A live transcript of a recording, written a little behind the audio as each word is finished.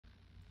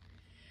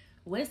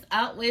What's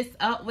up, what's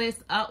up,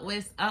 what's up,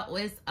 what's up,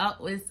 what's up,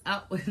 what's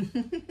up?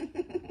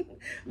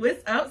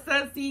 What's up,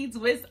 Sun Seeds?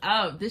 What's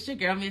up? This your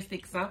girl,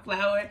 Mystic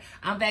Sunflower.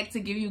 I'm back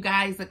to give you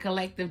guys a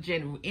collective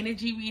general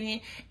energy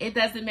reading. It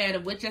doesn't matter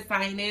what your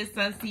sign is,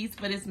 Sun Seeds,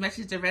 for this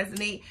message to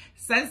resonate.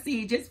 Sun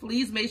Seed, just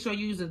please make sure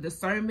you use a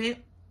discernment.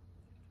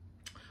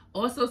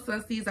 Also,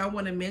 Sun Seeds, I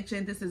want to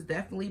mention this is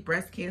definitely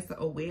breast cancer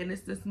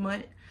awareness this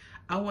month.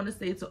 I want to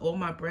say to all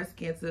my breast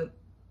cancer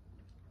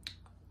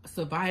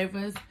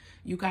survivors,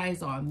 you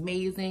guys are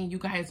amazing. You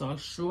guys are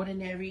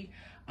extraordinary.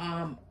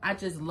 I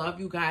just love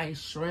you guys'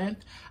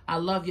 strength. I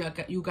love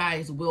you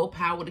guys'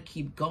 willpower to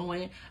keep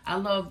going. I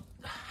love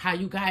how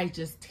you guys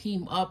just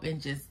team up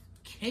and just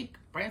kick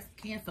breast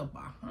cancer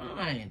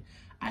behind.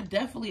 I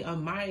definitely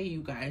admire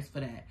you guys for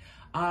that.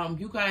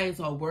 You guys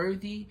are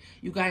worthy.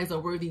 You guys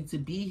are worthy to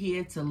be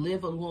here, to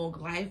live a long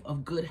life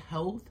of good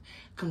health.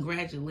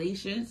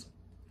 Congratulations.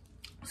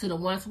 To the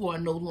ones who are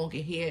no longer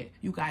here,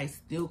 you guys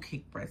still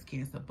kick breast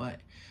cancer butt.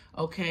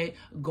 Okay?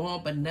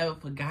 Gone but never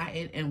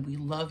forgotten, and we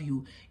love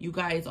you. You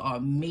guys are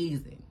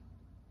amazing.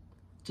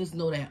 Just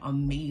know that,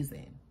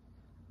 amazing.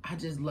 I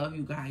just love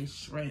you guys'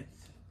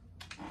 strength.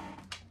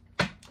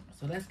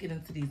 So let's get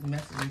into these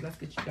messages. Let's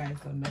get you guys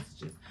some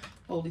messages.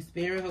 Holy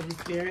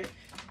Spirit,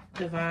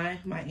 Divine,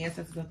 my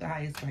ancestors of the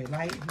highest white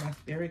light, my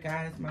spirit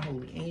guides, my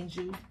holy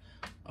angels,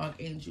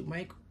 Archangel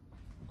Michael.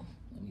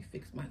 Let me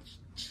fix my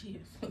chair.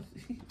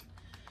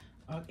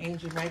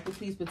 Archangel Michael,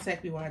 please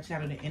protect me while I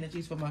channel the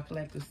energies for my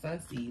collective sun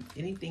seeds.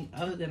 Anything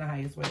other than the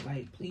highest white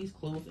light, please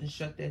close and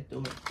shut that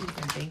door. Please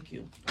and thank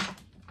you.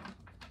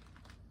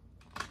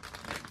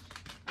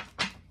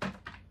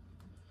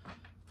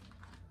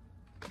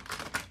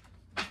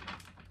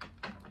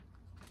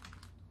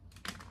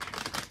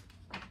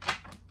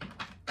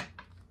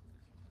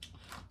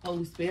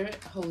 Holy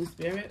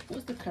Spirit,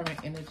 what's the current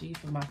energy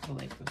for my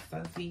collective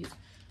sun seeds?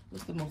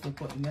 What's the most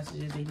important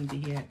messages they need to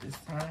hear at this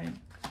time?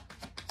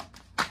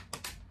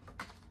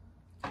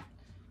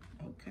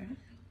 Okay.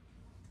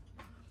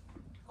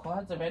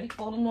 Cards already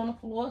falling on the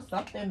floor.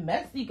 Something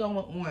messy going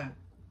on.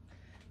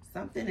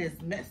 Something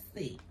is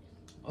messy.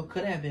 Or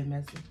could have been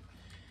messy.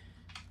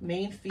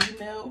 Main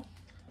female,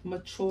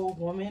 mature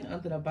woman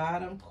under the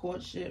bottom,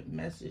 courtship,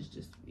 message,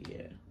 just,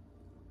 yeah.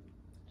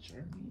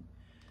 Journey.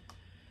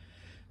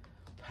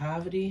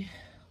 Poverty.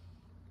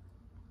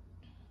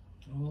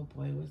 Oh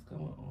boy, what's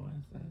going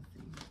on? Let's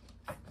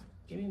see.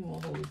 Give me more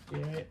Holy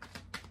Spirit.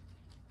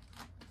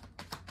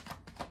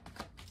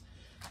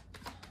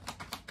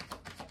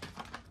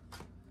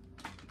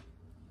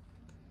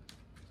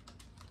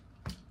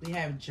 We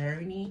have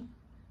journey.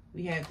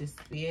 We have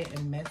despair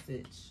and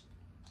message.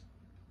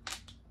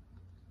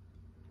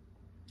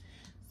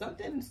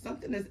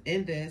 Something is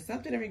ending.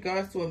 Something in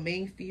regards to a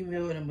main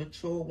female and a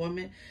mature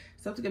woman.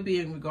 Something could be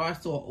in regards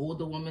to an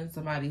older woman,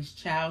 somebody's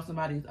child,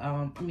 somebody's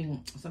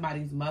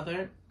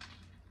mother.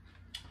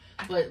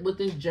 But with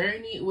this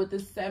journey, with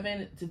this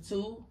 7 to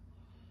 2,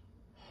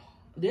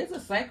 there's a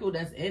cycle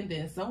that's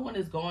ending. Someone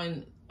is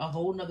going a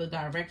whole nother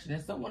direction,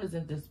 and someone is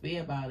in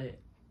despair about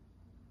it.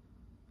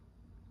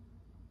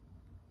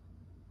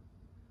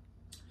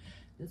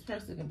 This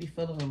person can be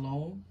feeling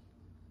alone.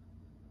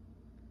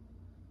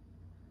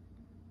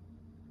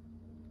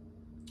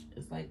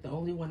 It's like the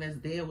only one that's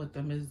there with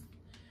them is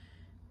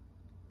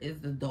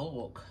the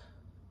dog.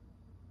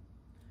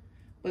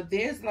 But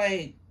there's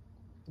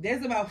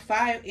about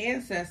 5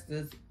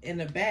 ancestors in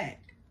the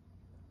back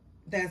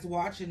that's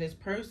watching this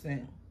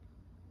person.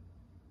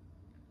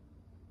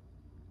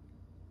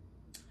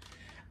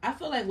 I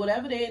feel like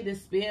whatever they're in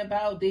despair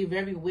about, they're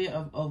very aware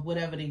of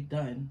whatever they've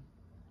done.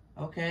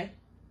 Okay?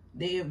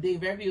 They're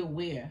very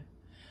aware.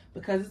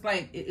 Because it's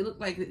like, it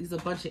looked like there's a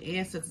bunch of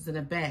ancestors in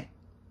the back.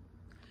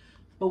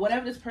 But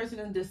whatever this person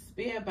in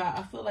despair about,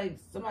 I feel like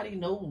somebody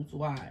knows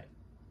why.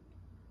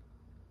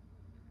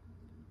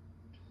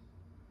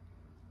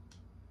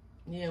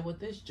 Yeah, with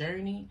this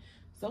journey,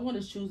 someone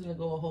is choosing to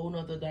go a whole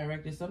nother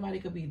direction. Somebody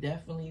could be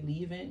definitely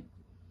leaving,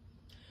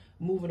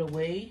 moving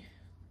away,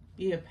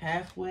 be a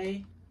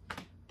pathway,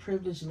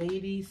 privileged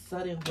lady,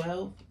 sudden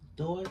wealth,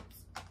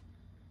 thoughts,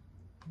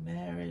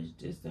 marriage,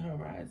 distant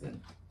horizon.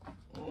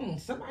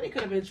 Somebody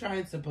could have been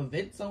trying to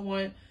prevent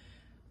someone,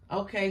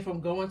 okay,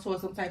 from going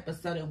towards some type of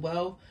sudden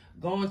wealth,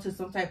 going to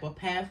some type of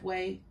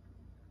pathway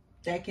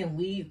that can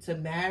lead to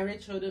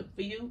marriage for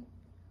you.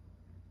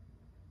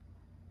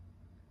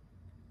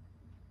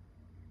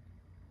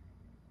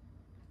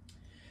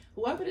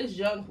 Whoever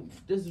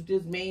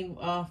this main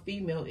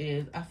female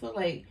is, I feel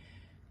like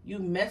you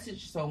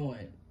message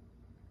someone.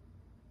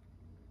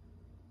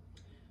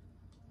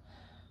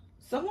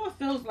 Someone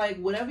feels like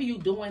whatever you're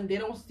doing, they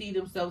don't see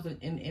themselves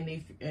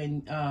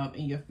in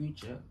your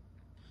future.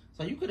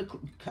 So you could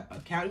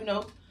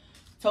have,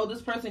 told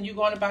this person you're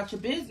going about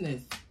your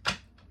business.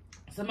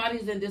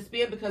 Somebody's in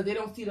despair because they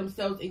don't see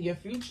themselves in your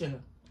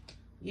future.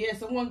 Yeah,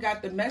 someone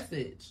got the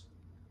message.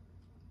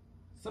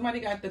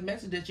 Somebody got the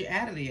message that you're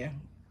out of there.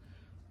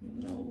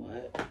 You know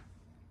what?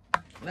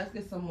 Let's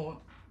get some more.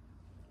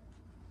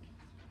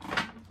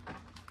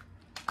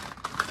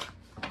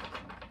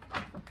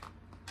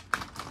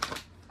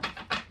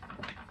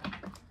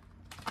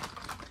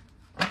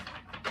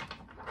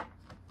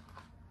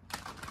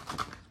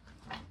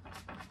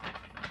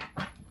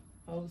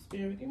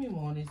 Spirit, give me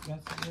more on these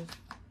messages.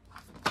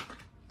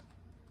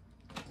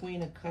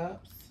 Queen of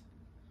Cups.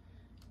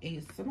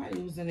 Somebody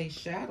was in a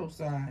shadow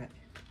side.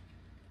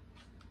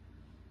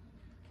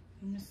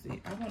 Let me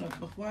see. I want to,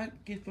 before I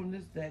get from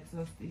this deck, so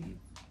let's see.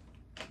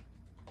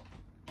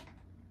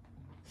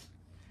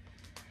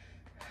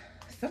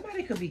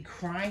 Somebody could be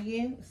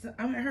crying.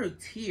 I heard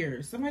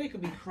tears. Somebody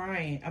could be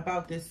crying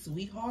about this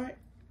sweetheart.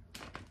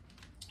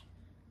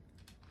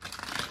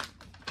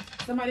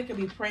 Somebody could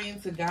be praying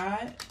to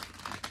God.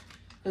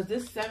 Because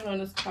this 7 on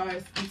this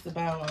card speaks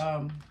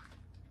about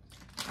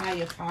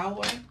higher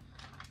power.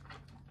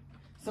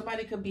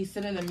 Somebody could be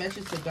sending a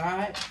message to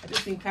God. I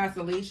just seen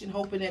consolation,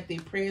 hoping that their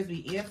prayers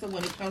be answered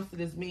when it comes to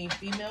this main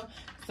female.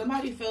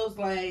 Somebody feels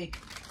like,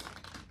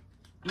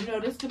 you know,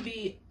 this could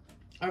be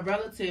a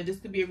relative. This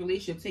could be a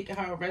relationship. Take it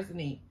how it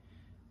resonates.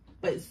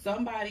 But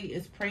somebody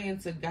is praying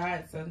to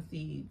God, Sun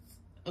Seeds.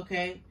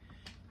 Okay?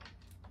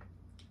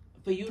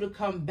 For you to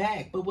come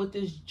back. But with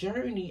this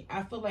journey,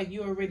 I feel like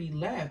you already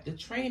left. The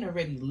train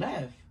already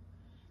left.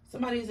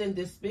 Somebody's in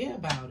despair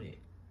about it.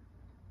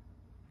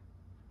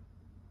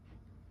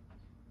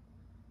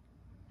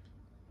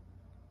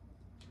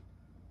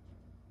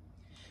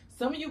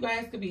 Some of you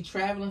guys could be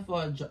traveling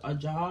for a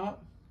job.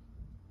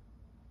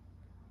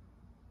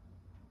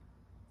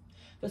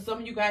 For some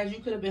of you guys, you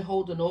could have been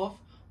holding off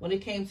when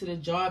it came to the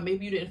job.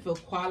 Maybe you didn't feel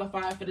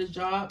qualified for this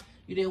job.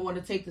 You didn't want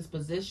to take this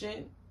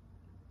position.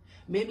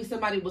 Maybe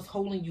somebody was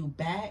holding you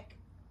back.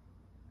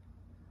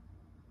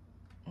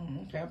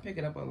 Okay, I'm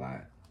picking up a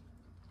lot.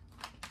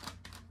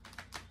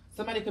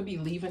 Somebody could be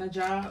leaving a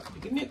job.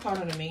 Give me a card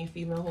on the main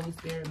female, Holy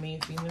Spirit,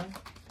 main female.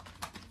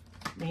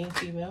 Main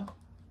female.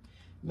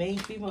 Main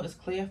female is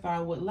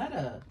clarified with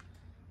letter.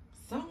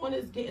 Someone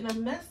is getting a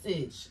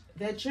message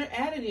that you're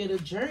out of there, the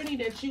journey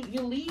that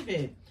you're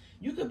leaving.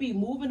 You could be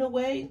moving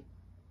away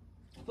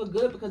for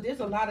good because there's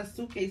a lot of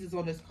suitcases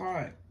on this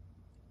card.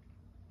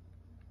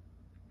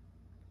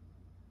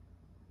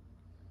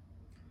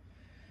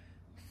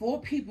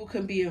 Four people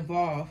can be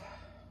involved,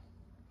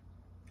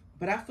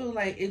 but I feel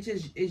like it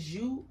just is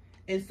you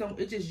and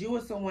it's just you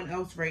and someone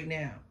else right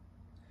now.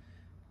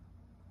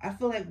 I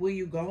feel like where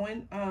you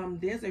going,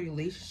 there's a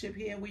relationship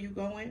here where you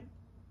going.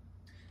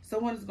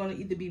 Someone is going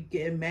to either be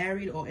getting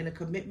married or in a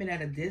commitment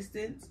at a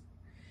distance.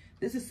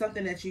 This is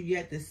something that you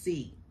yet to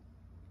see.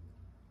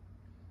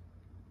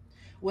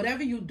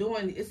 Whatever you're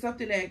doing, it's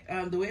something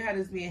that the way how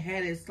this being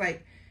had is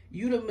like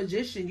you the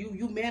magician.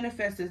 You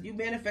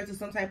manifested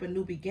some type of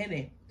new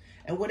beginning.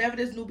 And whatever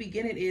this new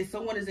beginning is,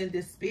 someone is in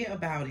despair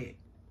about it.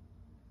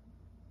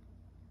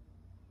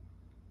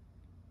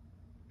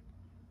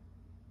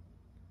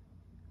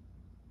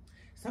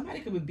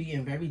 Somebody could be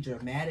being very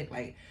dramatic,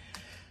 like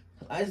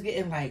it's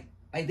getting like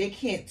they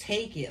can't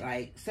take it.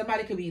 Like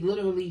somebody could be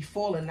literally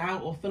falling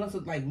out or feeling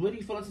some, like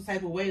really feeling some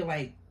type of way,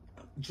 like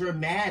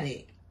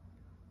dramatic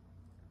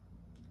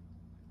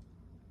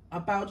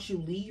about you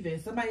leaving.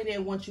 Somebody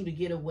didn't want you to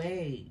get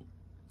away.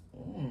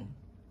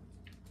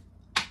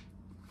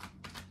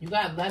 You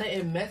got letter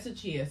and message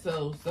here,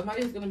 so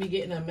somebody's gonna be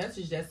getting a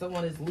message that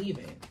someone is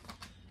leaving.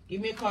 Give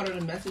me a card on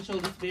the message,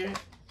 Holy Spirit.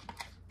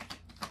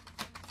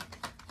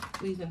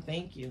 Please and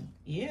thank you.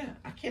 Yeah,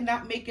 I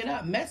cannot make it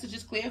up. Message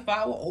is clear for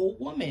our old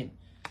woman.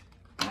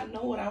 I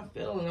know what I'm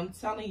feeling. I'm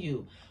telling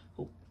you.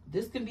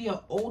 This can be an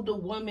older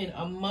woman,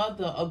 a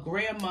mother, a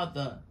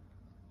grandmother.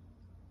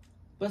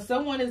 But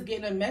someone is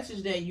getting a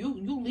message that you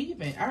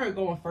leaving. I heard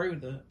going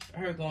further.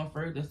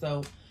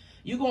 So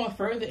you going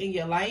further in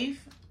your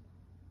life.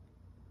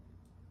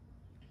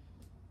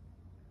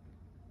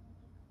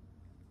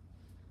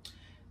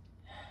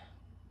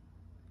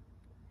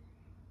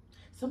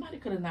 Somebody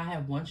could have not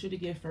have want you to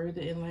get further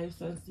in life,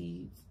 Sun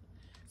Seeds.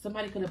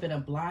 Somebody could have been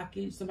a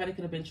blockage. Somebody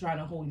could have been trying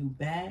to hold you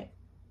back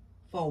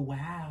for a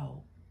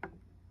while.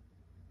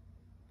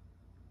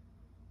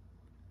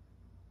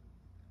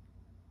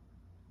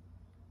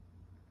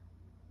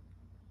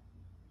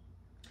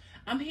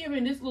 I'm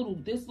hearing this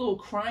little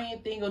crying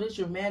thing or this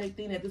dramatic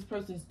thing that this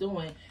person's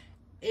doing.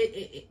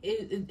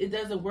 It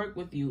doesn't work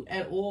with you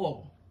at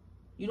all.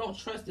 You don't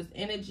trust this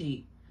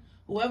energy.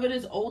 Whoever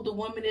this older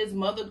woman is,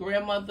 mother,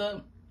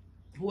 grandmother,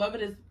 whoever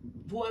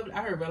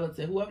I heard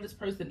relative, whoever this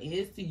person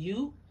is to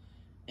you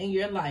in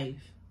your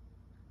life.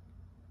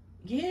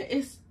 Yeah,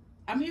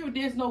 I'm hearing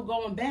there's no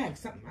going back.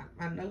 Something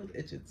I know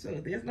that you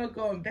too. There's no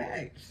going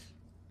back.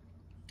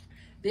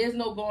 There's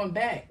no going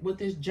back with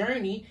this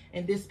journey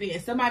and this being.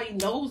 Somebody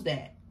knows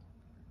that.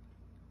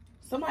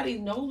 Somebody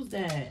knows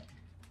that.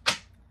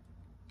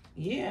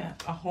 Yeah,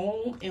 a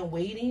home and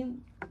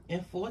waiting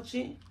and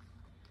fortune.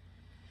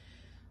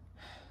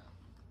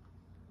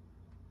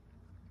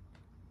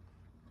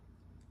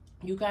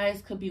 You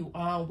guys could be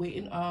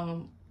waiting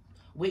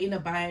to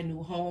buy a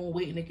new home,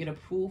 waiting to get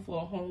approved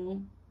for a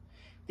home.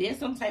 There's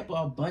some type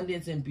of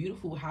abundance and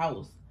beautiful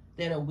house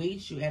that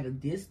awaits you at a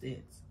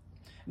distance.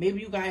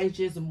 Maybe you guys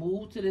just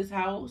moved to this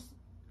house.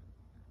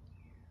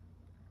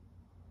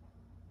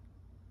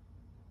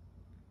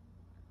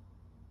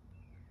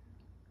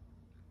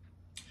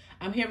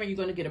 I'm hearing you're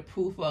going to get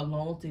approved for a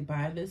loan to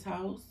buy this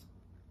house.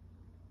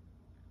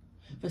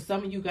 For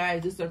some of you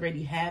guys, this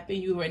already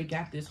happened. You already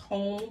got this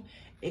home.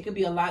 It could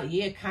be a lot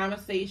of,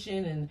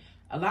 conversation and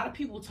a lot of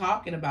people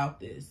talking about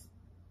this.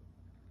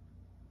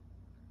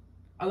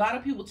 A lot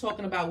of people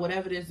talking about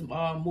whatever this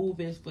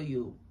move is for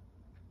you.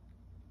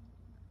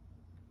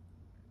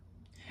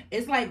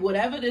 It's like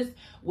whatever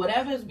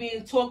is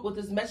being talked with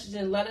this message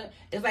and letter,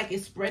 it's like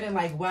it's spreading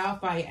like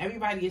wildfire.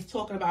 Everybody is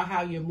talking about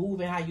how you're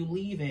moving, how you're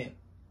leaving.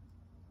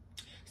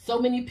 So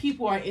many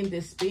people are in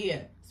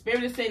despair.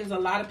 Spirit is saying there's a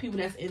lot of people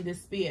that's in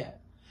despair.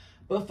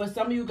 But for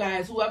some of you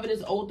guys, whoever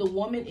this older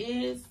woman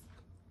is,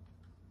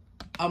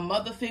 a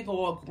mother figure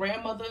or a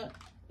grandmother,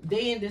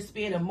 they in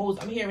despair the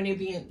most. I'm hearing they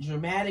being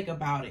dramatic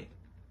about it.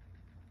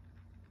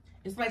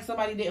 It's like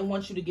somebody didn't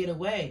want you to get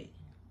away.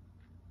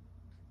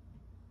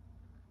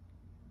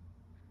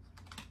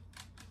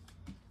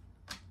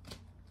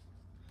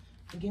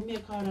 Give me a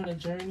card on a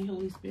journey,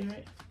 Holy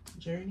Spirit.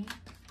 Journey.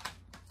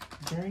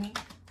 Journey.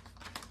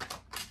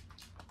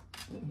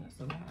 Ooh, that's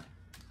a lot.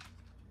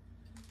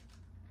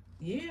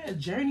 Yeah,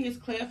 journey is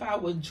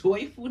clarified with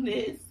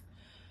joyfulness,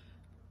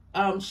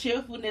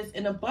 cheerfulness,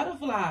 and a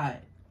butterfly.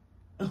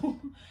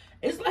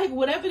 It's like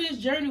whatever this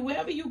journey,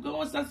 wherever you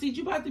going, Sunseed,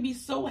 you about to be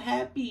so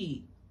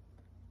happy.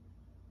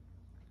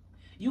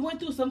 You went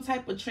through some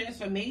type of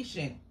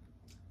transformation.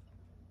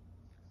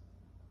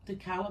 The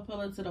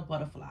caterpillar to the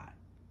butterfly.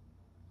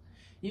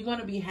 You're going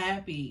to be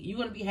happy. You're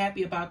going to be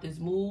happy about this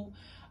move.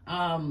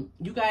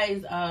 You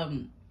guys,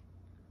 I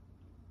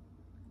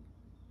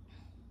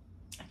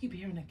keep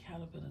hearing the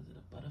caterpillar to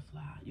the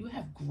butterfly. You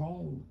have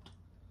grown.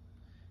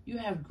 You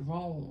have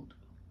grown.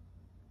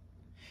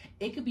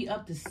 It could be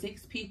up to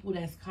 6 people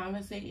that's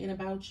conversating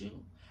about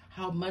you.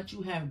 How much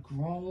you have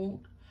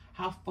grown.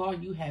 How far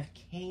you have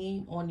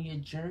came on your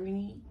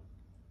journey.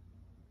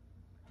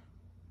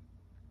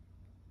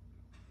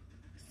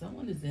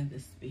 Someone is in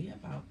despair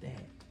about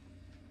that.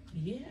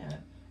 Yeah.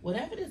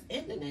 Whatever this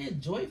ending is,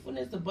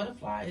 joyfulness, the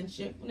butterfly, and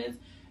cheerfulness,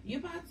 you're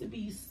about to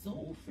be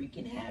so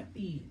freaking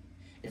happy.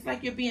 It's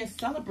like you're being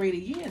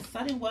celebrated. Yeah,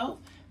 sudden wealth,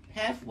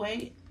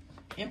 pathway,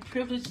 and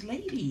privileged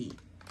lady.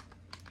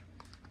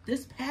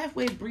 This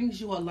pathway brings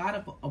you a lot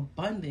of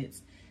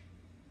abundance.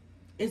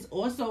 It's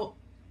also,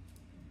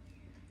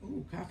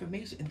 ooh,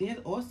 confirmation. There's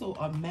also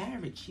a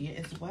marriage here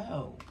as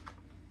well.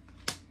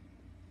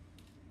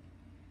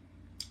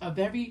 A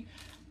very,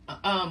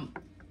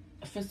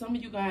 for some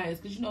of you guys,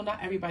 because you know not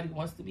everybody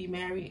wants to be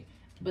married,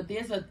 but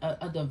there's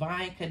a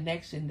divine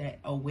connection that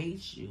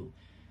awaits you.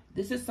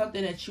 This is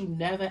something that you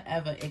never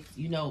ever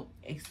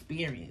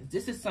experience.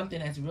 This is something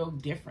that's real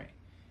different.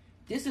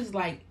 This is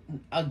like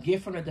a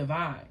gift from the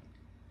divine.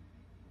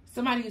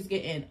 Somebody is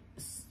getting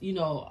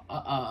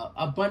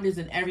abundance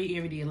in every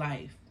area of their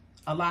life.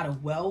 A lot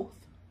of wealth,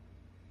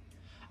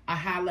 a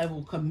high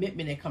level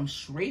commitment that comes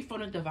straight from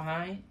the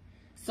divine.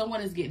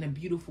 Someone is getting a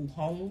beautiful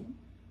home.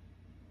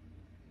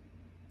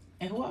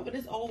 And whoever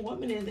this old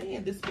woman is, they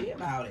in despair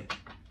about it.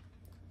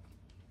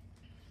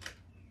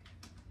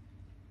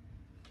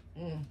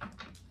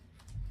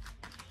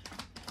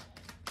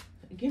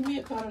 Give me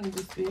a card on the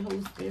despair,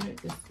 Holy Spirit.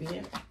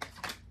 Despair.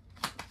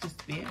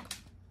 Despair.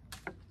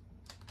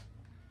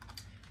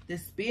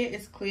 Despair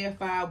is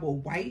clarified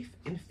with wife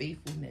and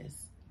faithfulness.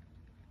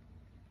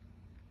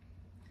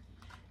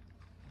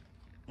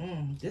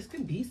 This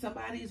can be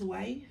somebody's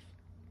wife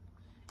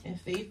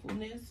and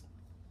faithfulness.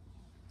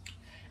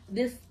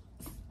 This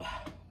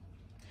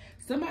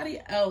somebody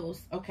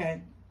else,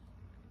 okay.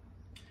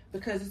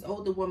 Because this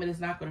older woman is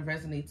not going to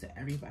resonate to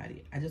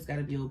everybody. I just got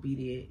to be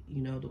obedient,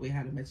 the way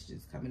how the message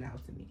is coming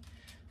out to me.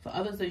 For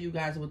others of you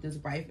guys with this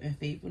wife and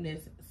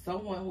faithfulness,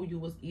 someone who you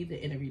was either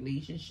in a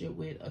relationship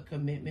with, a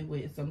commitment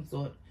with, some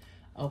sort,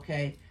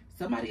 okay?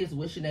 Somebody is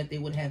wishing that they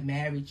would have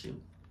married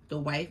you. The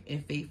wife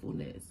and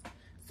faithfulness.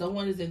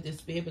 Someone is in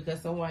despair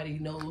because somebody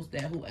knows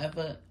that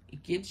whoever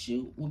gets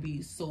you will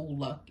be so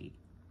lucky.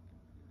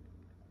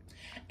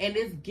 And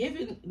it's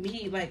giving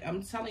me, like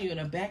I'm telling you, in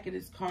the back of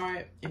this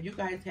card, if you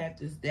guys have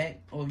this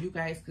deck, or if you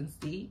guys can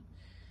see,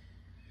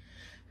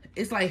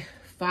 it's like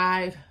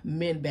 5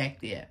 men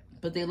back there.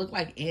 But they look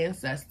like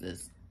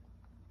ancestors.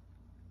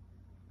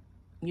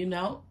 You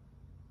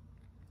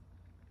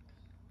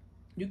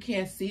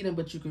can't see them,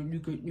 but you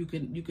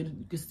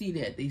can see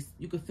that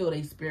you can feel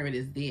their spirit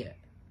is there.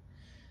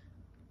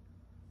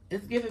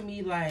 It's giving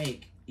me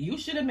like, you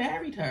should have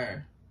married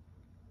her.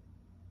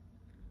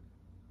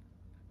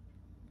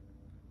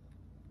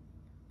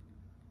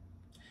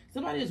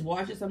 Somebody is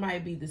watching somebody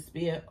be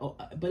despair,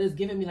 but it's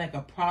giving me like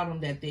a problem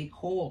that they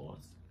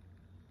caused.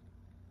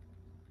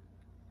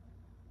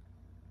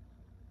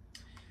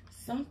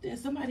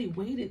 Somebody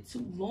waited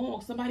too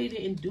long. Somebody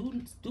didn't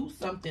do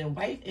something.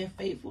 Wife and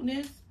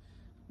faithfulness.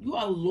 You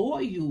are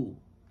loyal.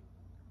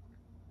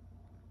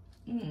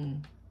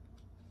 You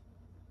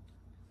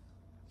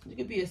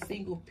could be a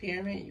single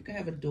parent. You could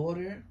have a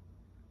daughter.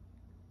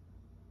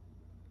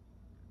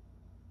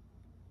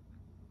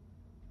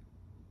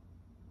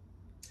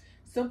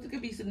 Something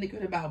could be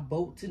significant about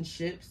boats and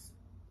ships.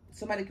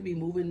 Somebody could be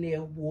moving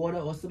near water,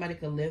 or somebody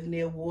could live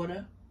near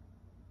water.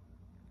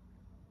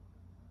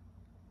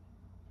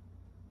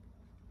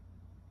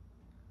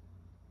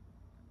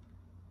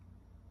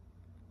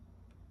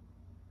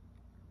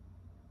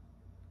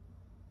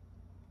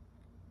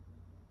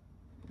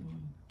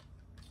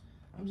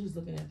 I'm just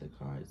looking at the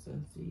cards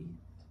and see.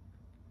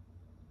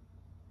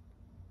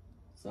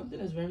 Something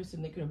is very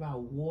significant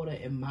about water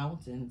and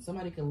mountains.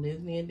 Somebody can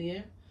live near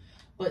there,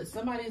 but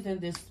somebody is in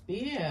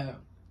despair.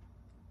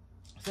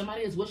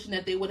 Somebody is wishing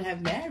that they would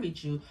have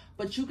married you,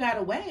 but you got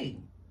away.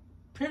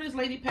 Privilege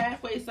Lady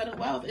Pathway, Sudden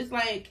Wealth. It's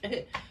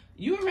like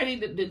you already,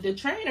 the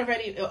train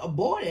already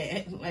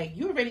aborted. Like,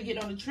 you already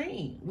get on the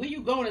train. Where you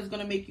going is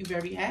going to make you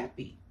very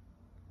happy.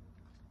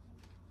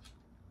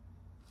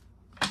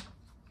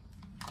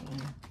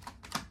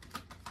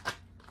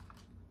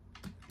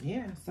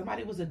 Yeah,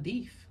 somebody was a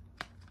thief.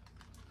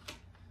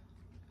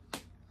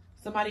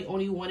 Somebody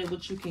only wanted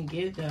what you can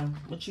give them,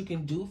 what you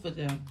can do for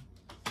them.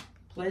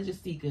 Pleasure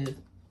seekers.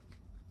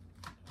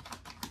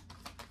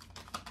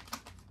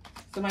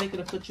 Somebody could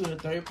have put you in a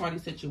third-party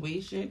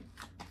situation.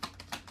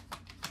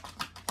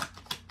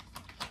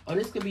 Or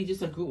this could be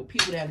just a group of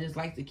people that just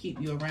like to keep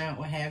you around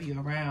or have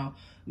you around.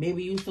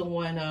 Maybe you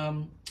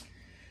someone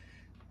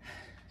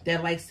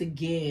that likes to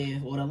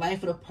give, or the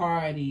life of the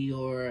party,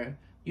 or,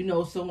 you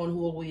know, someone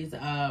who always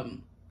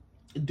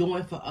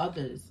doing for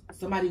others.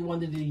 Somebody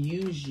wanted to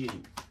use you.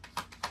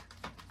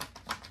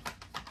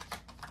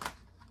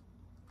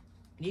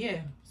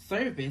 Yeah,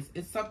 service.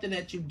 It's something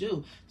that you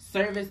do.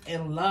 Service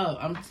and love.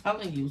 I'm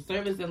telling you,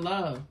 service and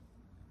love.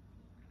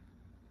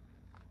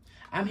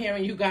 I'm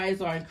hearing you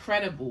guys are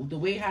incredible. The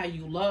way how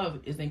you love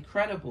is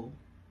incredible.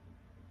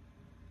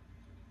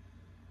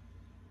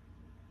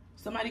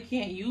 Somebody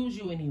can't use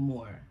you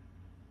anymore.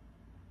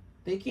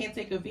 They can't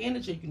take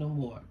advantage of you no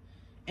more.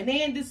 And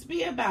they in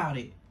despair about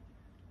it.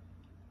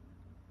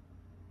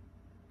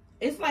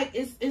 It's like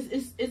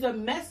it's a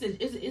message.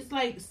 It's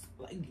like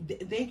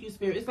thank you,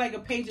 Spirit. It's like a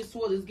page of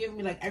swords. It's giving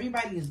me like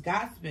everybody is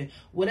gossiping.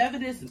 Whatever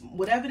this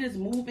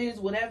move is,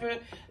 whatever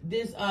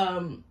this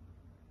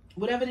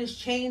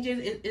change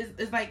is,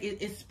 it's like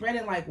it's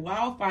spreading like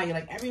wildfire.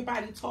 Like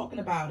everybody talking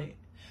about it.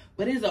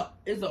 But it's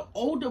an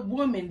older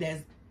woman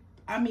that's,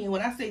 I mean,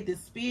 when I say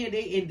despair,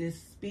 they in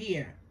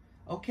despair.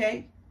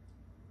 Okay.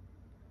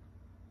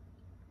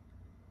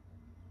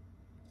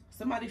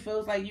 Somebody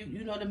feels like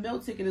you know the meal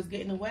ticket is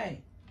getting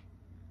away.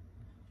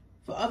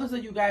 For others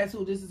of you guys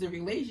who this is a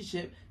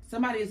relationship,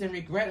 somebody is in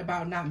regret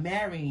about not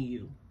marrying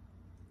you.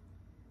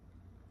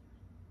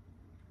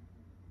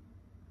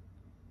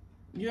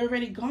 You're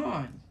already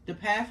gone. The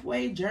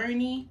pathway,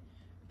 journey,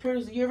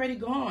 you're already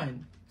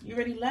gone. You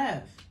already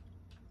left.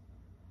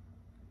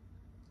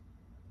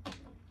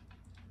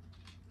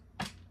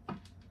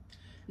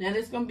 Now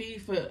this gonna be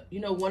for,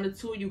 you know, one or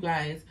two of you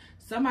guys.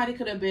 Somebody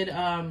could have been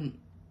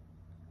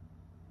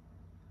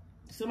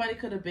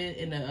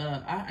in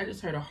a, I just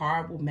heard a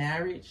horrible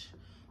marriage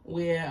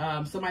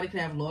where somebody could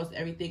have lost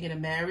everything in a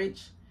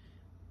marriage.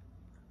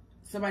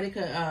 Somebody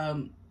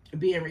could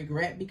be in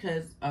regret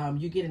because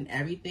you're getting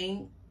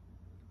everything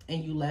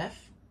and you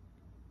left.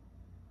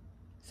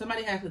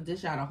 Somebody has to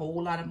dish out a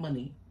whole lot of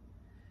money.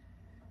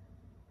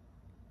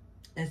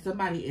 And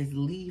somebody is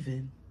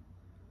leaving.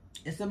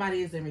 And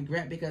somebody is in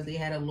regret because they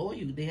had a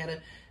loyal.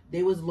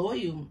 They was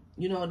loyal.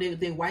 You know,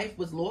 their wife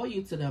was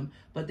loyal to them,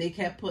 but they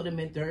kept putting them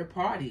in third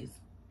parties.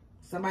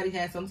 Somebody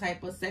had some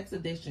type of sex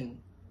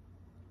addiction.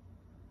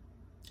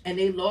 And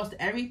they lost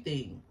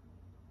everything.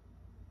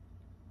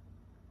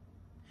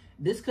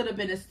 This could have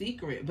been a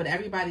secret, but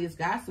everybody is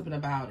gossiping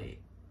about it.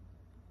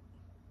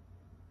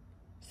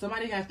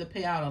 Somebody has to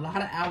pay out a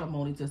lot of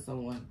alimony to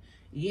someone.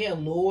 Yeah,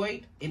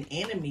 Lloyd, an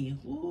enemy.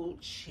 Ooh,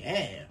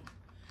 child.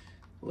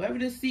 Whoever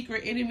this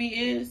secret enemy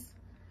is,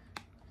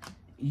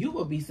 you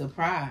will be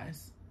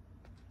surprised.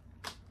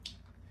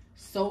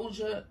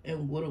 Soldier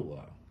and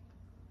widower.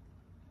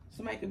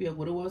 Somebody could be a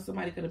widower.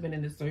 Somebody could have been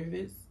in the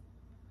service.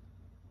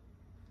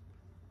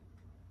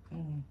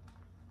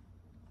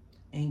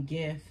 And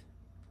gift.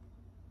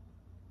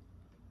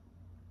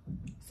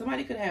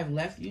 Somebody could have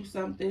left you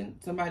something.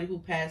 Somebody who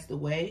passed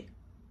away.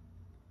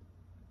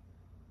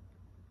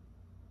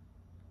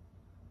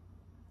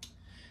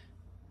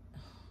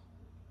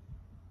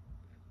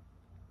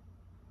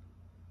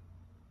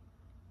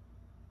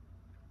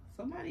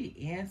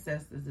 Somebody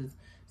ancestors is,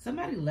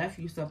 somebody left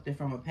you something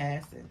from a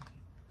passing.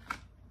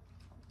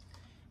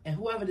 And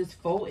whoever this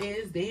foe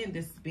is, they in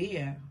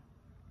despair.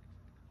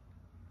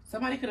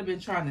 Somebody could have been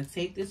trying to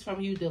take this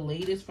from you, delay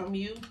this from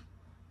you.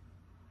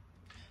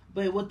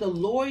 But with the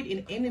Lord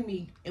and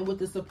enemy and with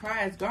the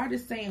surprise, God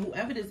is saying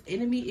whoever this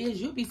enemy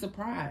is, you'll be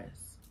surprised.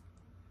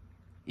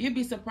 You'll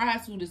be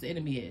surprised who this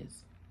enemy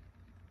is.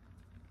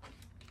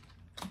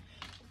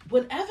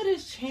 Whatever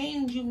this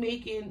change you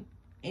making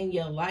in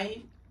your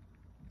life,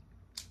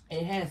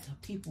 it has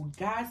people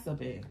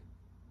gossiping.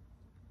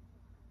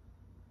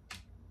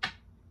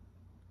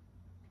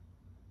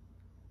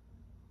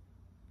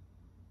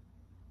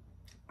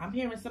 I'm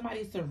hearing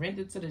somebody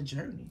surrender to the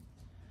journey.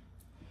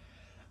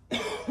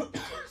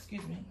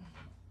 Excuse me.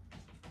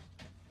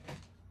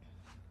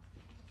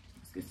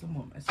 Let's get some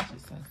more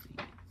messages.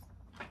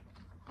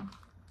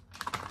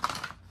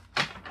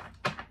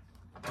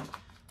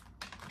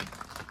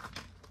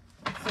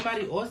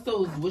 Somebody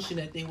also is wishing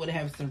that they would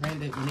have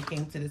surrendered when it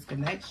came to this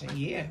connection.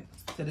 Yeah,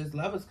 to this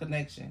lover's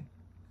connection.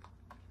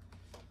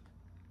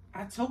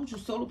 I told you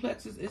solar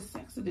plexus is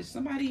sex addiction.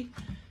 Somebody,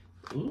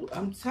 ooh,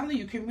 I'm telling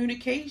you,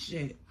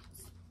 communication.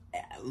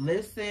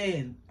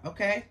 Listen,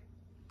 okay?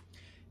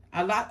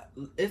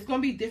 It's going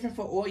to be different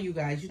for all you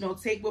guys. You know,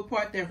 take what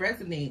part that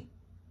resonate.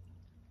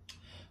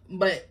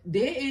 But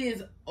there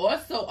is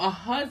also a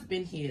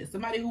husband here.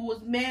 Somebody who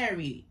was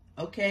married,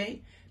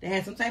 okay? That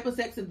had some type of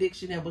sex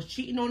addiction, that was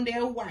cheating on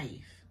their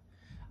wife,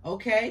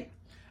 okay?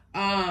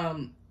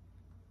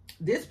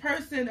 This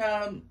person,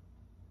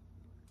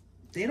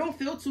 they don't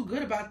feel too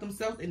good about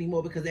themselves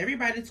anymore because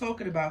everybody's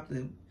talking about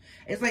them.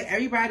 It's like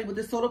everybody with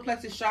the solar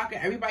plexus chakra,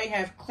 everybody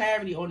has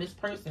clarity on this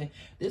person.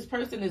 This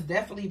person is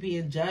definitely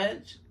being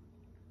judged.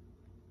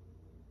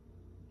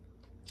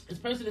 This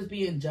person is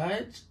being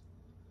judged.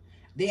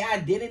 Their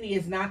identity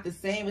is not the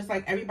same. It's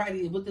like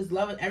everybody with this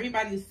love,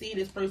 everybody is seeing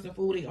this person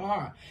for who they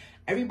are.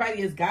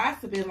 Everybody is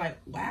gossiping like,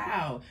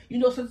 wow, you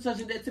know, such and such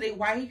did to their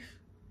wife.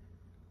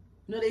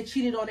 You know, they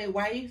cheated on their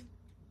wife.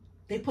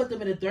 They put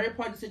them in a third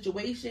party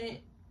situation.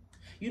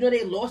 You know,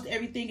 they lost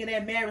everything in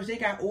their marriage. They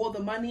got all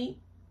the money.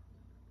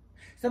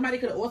 Somebody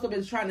could have also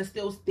been trying to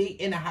still stay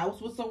in a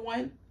house with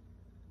someone.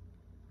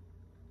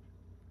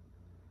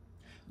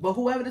 But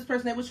whoever this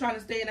person they was trying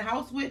to stay in the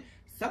house with,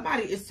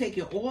 somebody is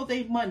taking all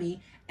their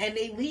money and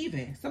they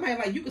leaving. Somebody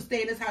like, you can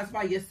stay in this house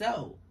by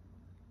yourself.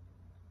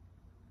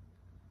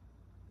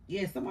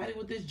 Yeah, somebody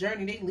with this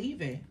journey, they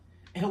leaving.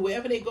 And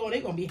wherever they go,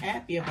 they're going to be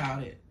happy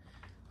about it.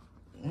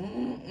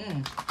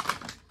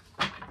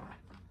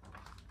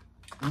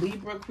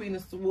 Libra, Queen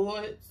of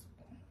Swords.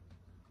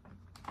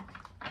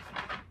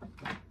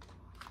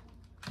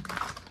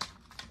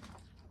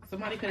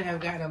 Somebody could have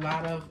gotten a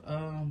lot of,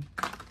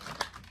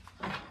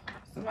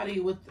 somebody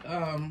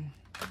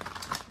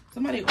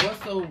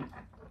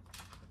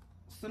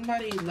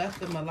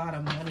left them a lot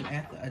of money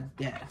after a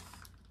death.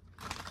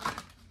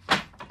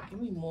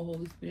 Give me more,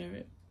 Holy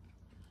Spirit.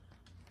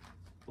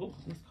 Oh,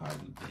 this card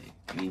is big.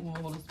 Give me more,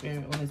 Holy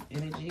Spirit, on this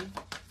energy.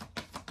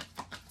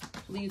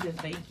 Please and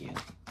thank you.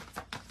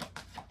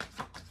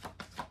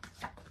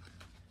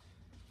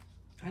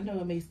 I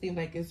know it may seem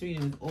like this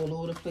reading is all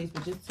over the place,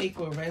 but just take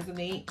what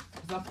resonate.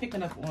 Because I'm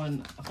picking up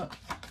on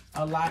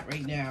a lot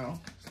right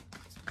now.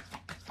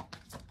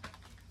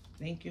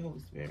 Thank you, Holy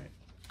Spirit.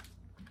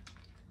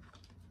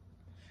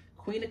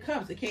 Queen of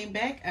Cups, it came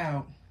back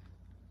out.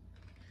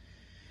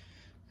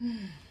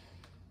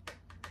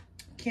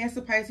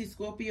 Cancer, Pisces,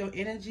 Scorpio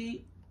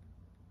energy.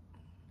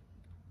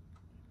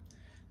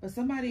 But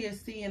somebody is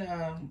seeing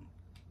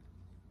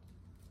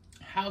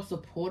how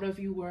supportive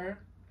you were.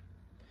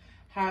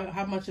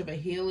 How much of a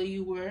healer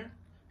you were.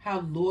 How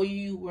loyal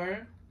you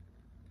were.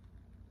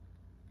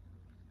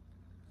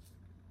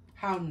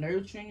 How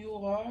nurturing you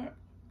are.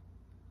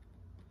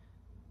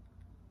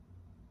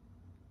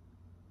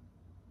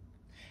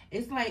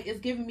 It's like,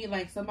 it's giving me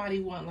like somebody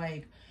want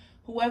like,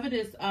 whoever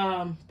this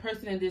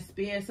person in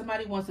despair,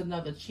 somebody wants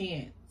another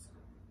chance.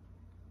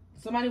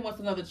 Somebody wants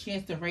another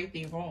chance to right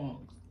their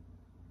wrongs.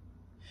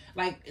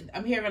 Like,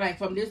 I'm hearing like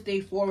from this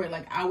day forward,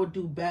 like I would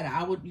do better.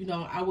 I would, you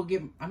know,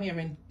 I'm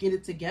hearing get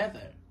it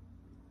together.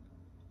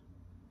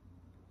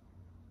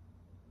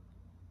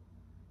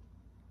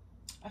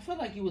 I feel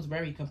like you was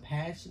very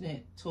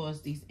compassionate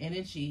towards these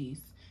energies.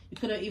 You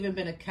could have even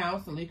been a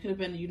counselor. You could have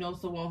been, you know,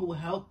 someone who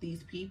helped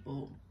these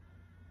people.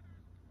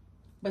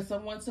 But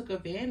someone took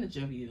advantage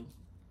of you.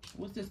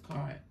 What's this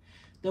card?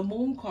 The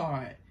Moon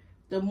card.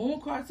 The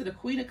Moon card to the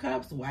Queen of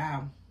Cups.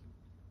 Wow.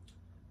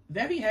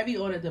 Very heavy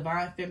on the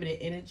divine feminine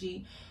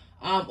energy.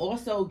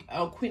 Also,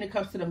 Queen of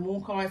Cups to the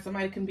Moon card.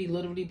 Somebody can be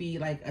literally be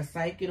like a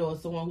psychic or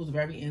someone who's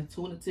very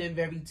intuitive,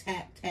 very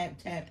tapped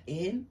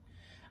in.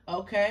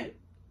 Okay.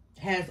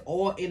 Has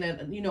all in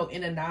a, you know,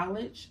 in a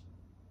knowledge.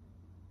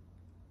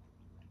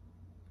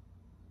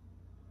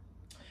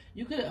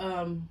 You could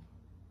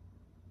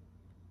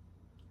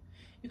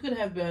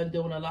have been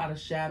doing a lot of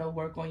shadow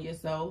work on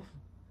yourself.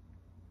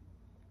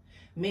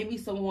 Maybe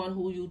someone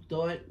who you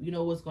thought, you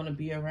know, was going to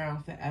be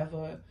around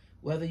forever.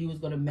 Whether you was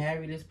going to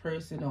marry this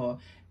person or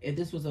if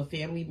this was a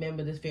family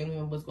member, this family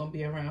member was going to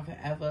be around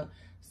forever.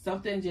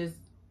 Something just,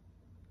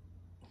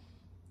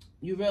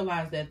 you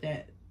realize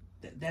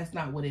that's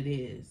not what it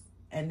is.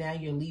 And now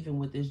you're leaving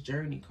with this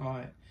journey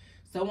card.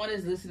 Someone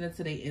is listening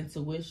to their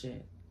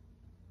intuition.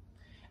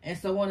 And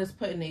someone is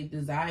putting their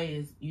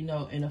desires, you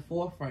know, in the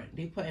forefront.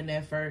 They putting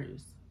that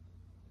first.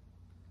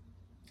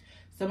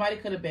 Somebody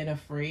could have been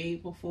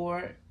afraid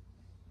before.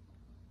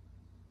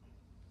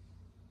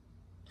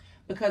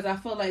 Because I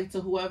feel like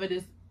to whoever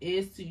this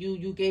is to you,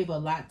 you gave a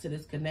lot to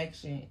this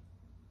connection.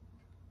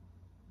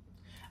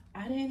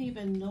 I didn't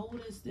even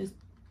notice this.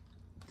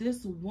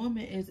 This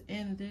woman is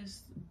in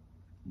this,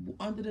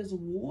 under this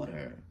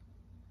water.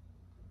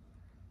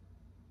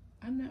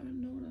 I never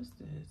noticed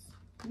this.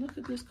 Look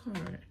at this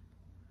card.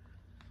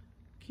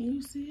 Can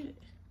you see it?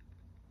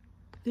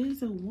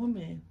 There's a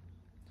woman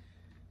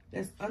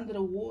that's under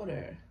the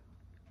water.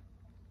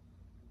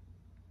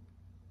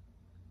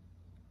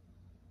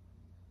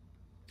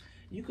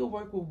 You could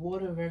work with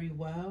water very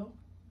well.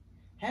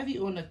 Heavy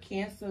on the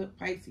Cancer,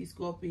 Pisces,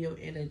 Scorpio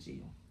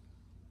energy.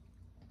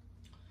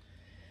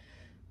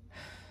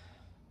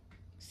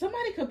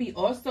 Somebody could be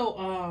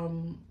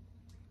also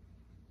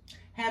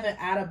having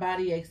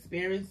out-of-body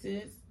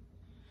experiences.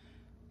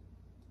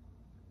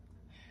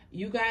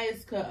 You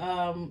guys could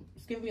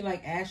it's giving me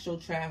like astral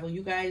travel.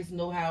 You guys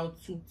know how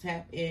to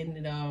tap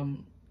in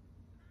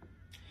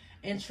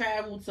and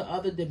travel to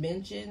other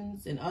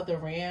dimensions and other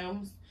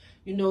realms.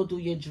 You know, do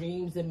your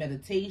dreams and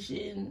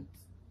meditations.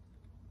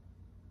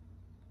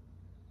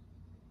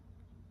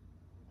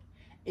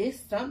 It's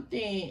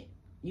something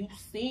you've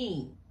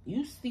seen.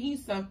 You've seen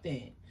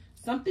something.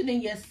 Something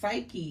in your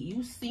psyche.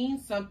 You've seen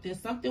something.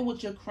 Something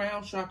with your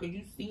crown chakra.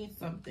 You've seen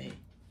something.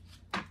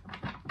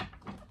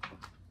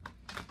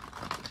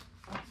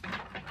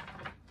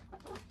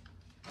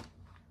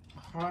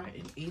 Heart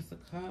and Ace of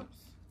Cups.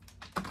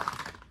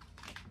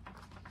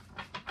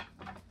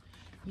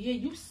 Yeah,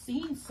 you've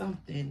seen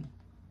something.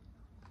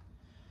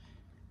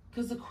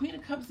 Because the Queen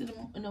of Cups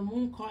in the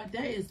Moon card,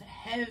 that is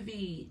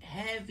heavy,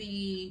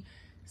 heavy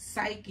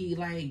psyche,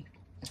 like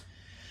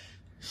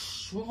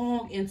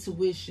strong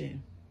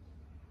intuition.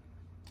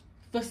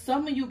 For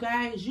some of you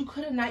guys, you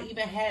could have not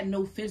even had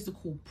no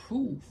physical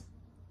proof.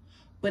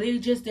 But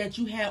it's just that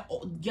you had,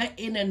 get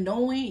in a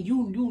knowing,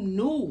 you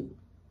knew.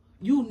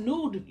 You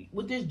knew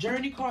with this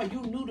journey card, you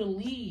knew to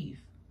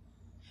leave.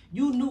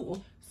 You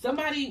knew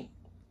somebody.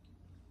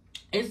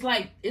 It's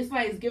like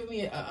it's giving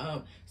me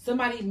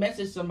somebody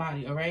messaged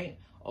somebody, all right,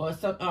 or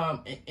some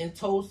and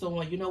told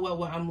someone, you know what,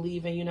 well, I'm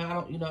leaving. You know,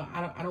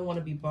 I don't want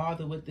to be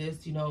bothered with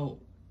this. You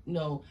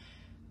know,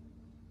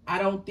 I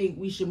don't think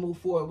we should move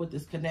forward with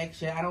this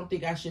connection. I don't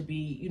think I should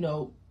be, you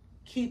know,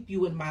 keep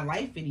you in my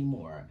life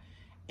anymore.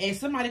 And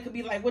somebody could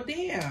be like, well,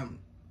 damn,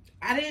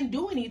 I didn't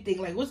do anything.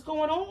 Like, what's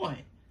going on?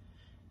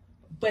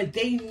 But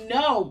they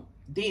know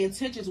their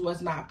intentions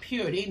was not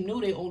pure. They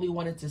knew they only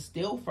wanted to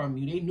steal from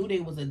you. They knew they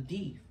was a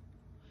thief.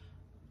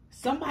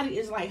 Somebody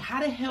is like, how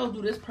the hell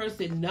do this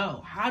person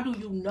know? How do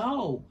you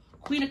know?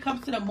 Queen of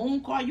Cups to the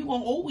Moon card, you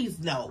going to always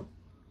know.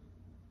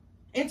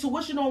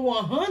 Intuition on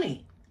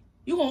 100.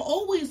 You going to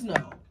always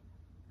know.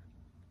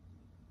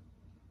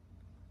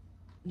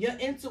 Your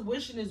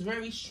intuition is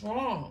very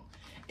strong.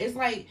 It's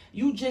like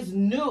you just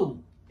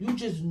knew. You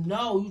just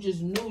know. You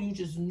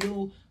just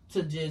knew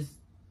to just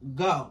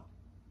go.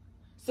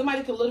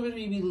 Somebody could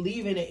literally be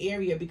leaving an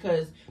area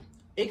because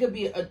it could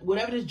be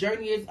whatever this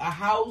journey is, a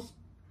house,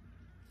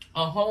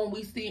 a home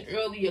we seen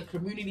earlier,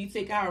 community,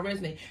 take out,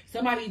 resonate.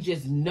 Somebody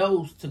just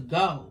knows to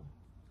go.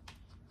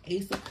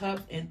 Ace of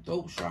Cups and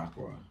throat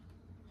chakra.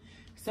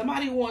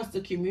 Somebody wants to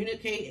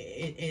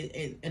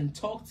communicate and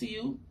talk to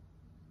you.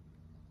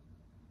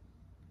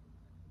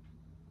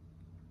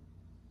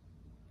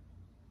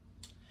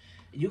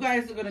 You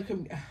guys are going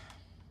to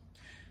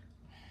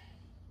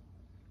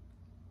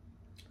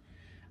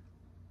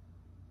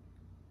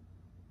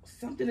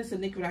something that's a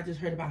secret I just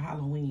heard about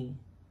Halloween.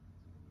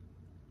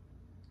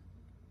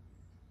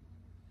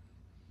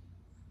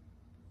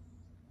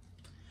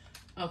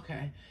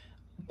 Okay.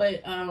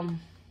 But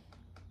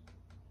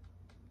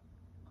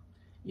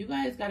you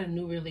guys got a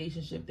new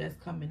relationship that's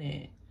coming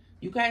in.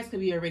 You guys could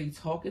be already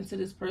talking to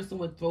this person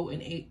with throat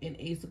and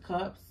Ace of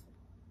Cups.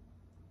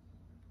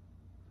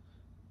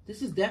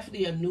 This is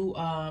definitely a new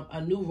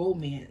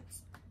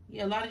romance.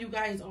 Yeah, a lot of you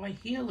guys are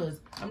healers.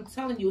 I'm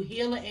telling you,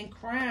 healer and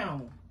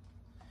crown.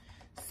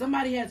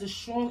 Somebody has a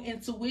strong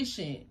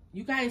intuition.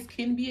 You guys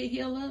can be a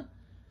healer,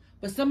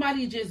 but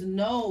somebody just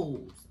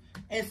knows.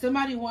 And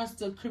somebody wants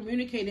to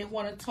communicate. They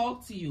want to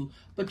talk to you,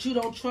 but you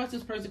don't trust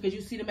this person because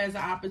you see them as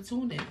an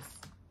opportunist.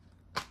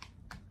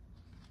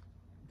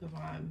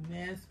 Divine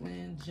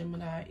Masculine,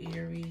 Gemini,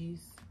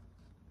 Aries.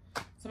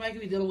 Somebody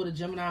could be dealing with a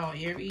Gemini or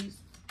Aries.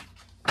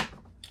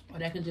 Or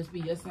that can just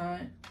be your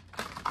sign.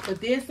 But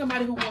there's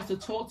somebody who wants to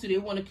talk to you.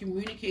 They want to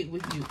communicate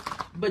with you.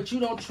 But you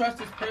don't trust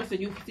this person.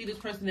 You see this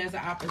person as an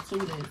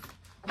opportunist.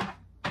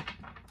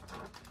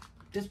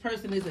 This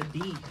person is a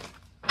thief.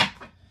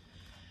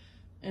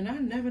 And I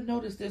never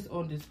noticed this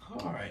on this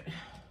card.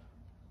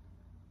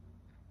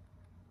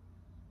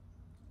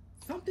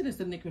 Something is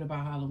significant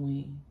about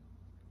Halloween.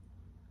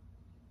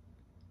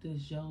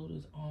 This yellow,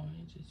 this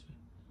orange.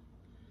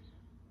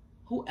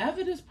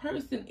 Whoever this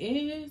person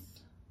is.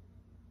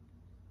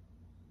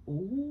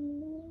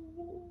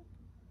 Ooh.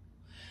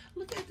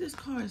 Look at this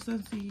card,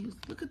 Sunseeds.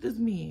 Look at this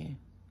man.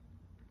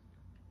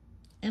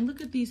 And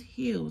look at these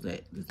heels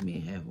that this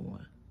man have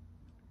on.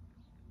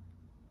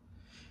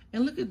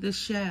 And look at this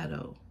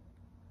shadow.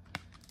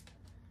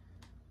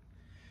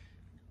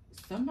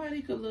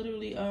 Somebody could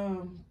literally, you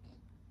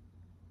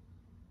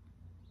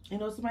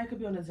know, somebody could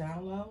be on the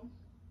down low.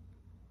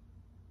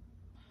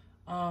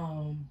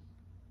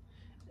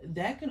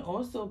 That can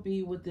also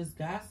be what this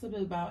gossip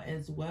is about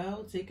as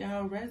well. Take it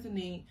how it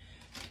resonate.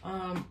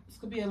 It's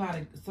gonna be a lot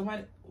of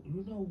somebody.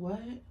 You know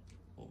what?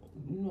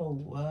 You know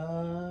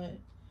what?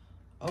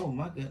 Oh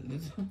my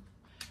goodness.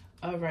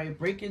 All right,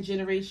 breaking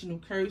generational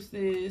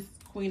curses.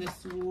 Queen of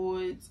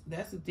Swords.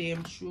 That's the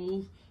damn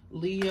truth.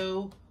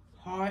 Leo,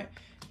 heart.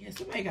 Yeah,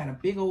 somebody got a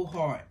big old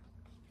heart.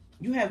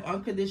 You have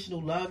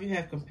unconditional love. You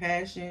have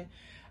compassion.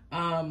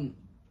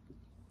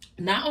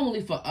 Not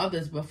only for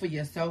others, but for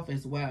yourself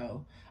as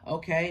well.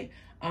 Okay?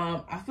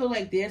 I feel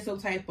like there's some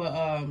type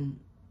of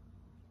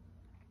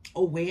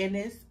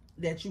awareness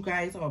that you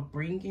guys are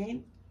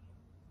bringing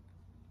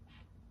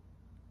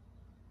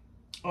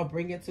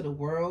to the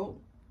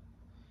world,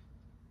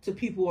 to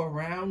people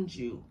around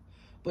you.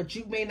 But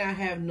you may not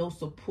have no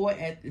support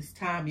at this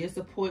time. Your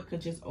support could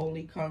just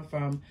only come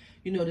from,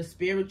 you know, the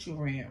spiritual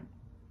realm.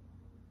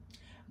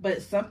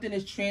 But something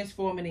is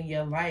transforming in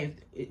your life.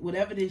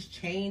 Whatever this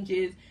change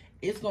is,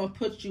 it's going to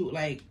put you,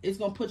 like, it's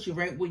going to put you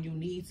right where you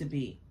need to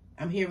be.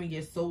 I'm hearing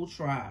your soul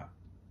tribe.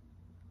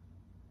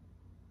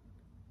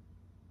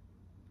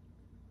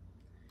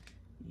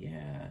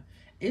 Yeah.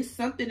 It's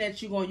something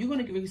that you're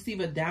going to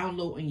receive a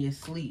download in your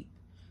sleep.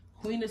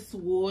 Queen of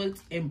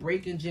Swords and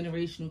breaking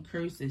generational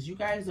curses. You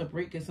guys are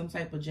breaking some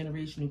type of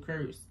generational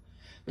curse.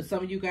 For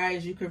some of you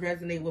guys, you could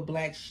resonate with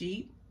Black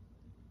Sheep.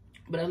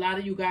 But a lot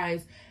of you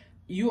guys,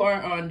 you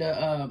are on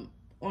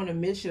a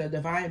mission, a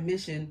divine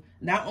mission,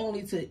 not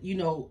only to, you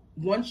know,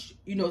 once,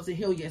 you know, to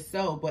heal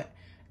yourself, but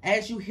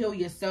as you heal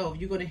yourself,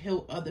 you're going to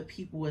heal other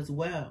people as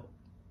well.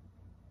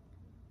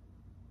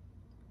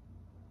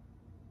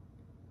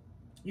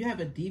 You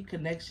have a deep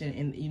connection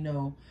in, you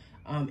know,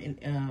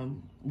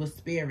 with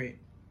spirit.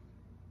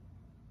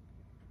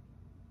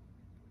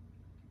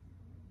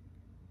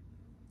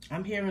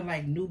 I'm hearing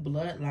like new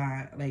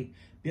bloodline, like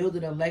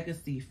building a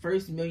legacy,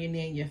 first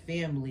millionaire in your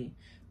family,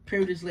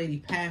 privileged lady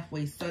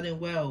pathway,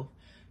 sudden wealth.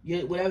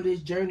 Whatever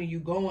this journey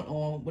you're going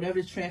on, whatever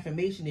this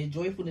transformation is,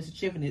 joyfulness,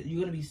 achievement, you're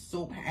going to be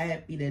so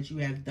happy that you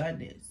have done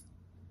this.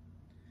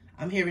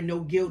 I'm hearing no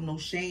guilt, no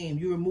shame.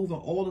 You're removing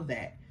all of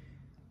that.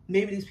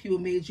 Maybe these people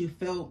made you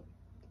feel,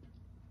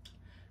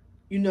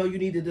 you know, you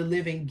needed to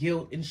live in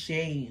guilt and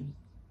shame.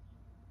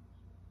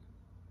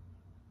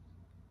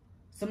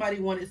 Somebody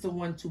wanted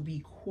someone to be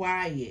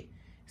quiet.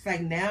 It's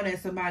like now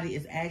that somebody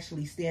is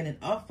actually standing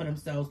up for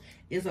themselves,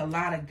 there's a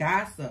lot of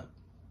gossip.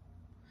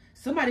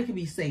 Somebody could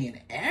be saying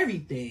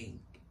everything.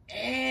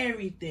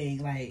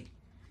 Like,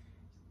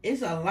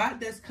 it's a lot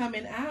that's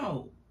coming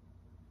out.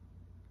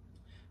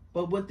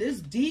 But with this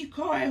D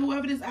card,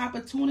 whoever this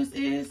opportunist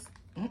is,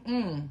 you're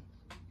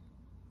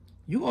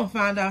going to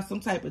find out some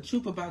type of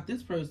truth about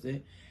this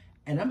person.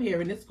 And I'm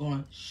hearing it's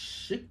going,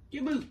 shake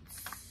your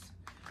boots.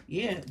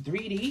 Yeah,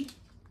 3D.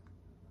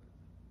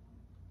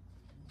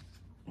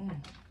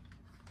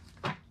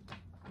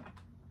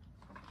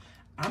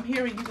 I'm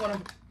hearing you're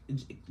going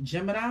to,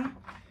 Gemini.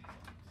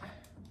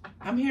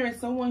 I'm hearing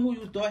someone who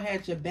you thought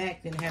had your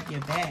back didn't have your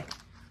back.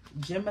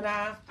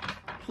 Gemini,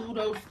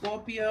 Pluto,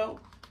 Scorpio,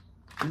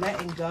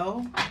 letting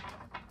go.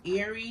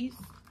 Aries,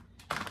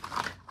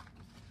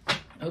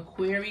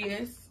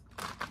 Aquarius.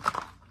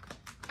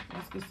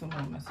 Let's get some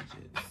more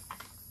messages.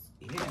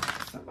 Yeah,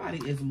 somebody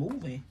is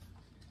moving.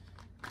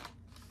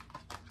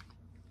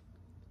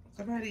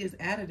 Somebody is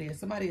out of there.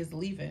 Somebody is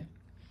leaving.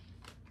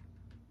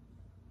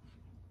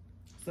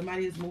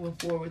 Somebody is moving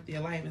forward with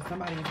their life, and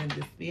somebody is in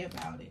despair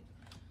about it.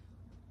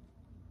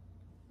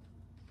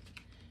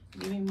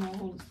 Give me more,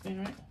 Holy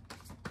Spirit.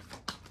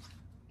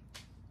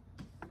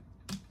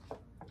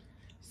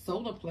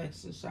 Solar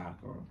plexus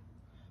chakra.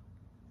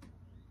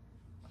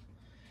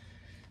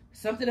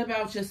 Something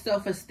about your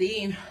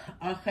self-esteem,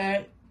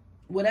 okay?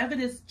 Whatever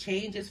this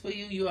change is for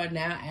you, you are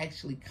now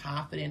actually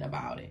confident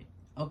about it,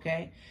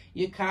 okay?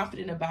 You're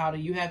confident about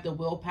it. You have the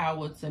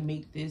willpower to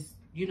make this,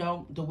 you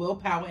know, the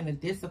willpower and the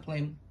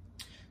discipline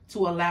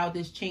to allow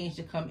this change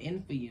to come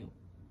in for you.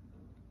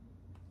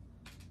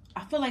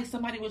 I feel like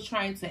somebody was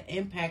trying to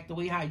impact the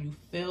way how you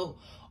feel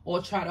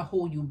or try to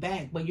hold you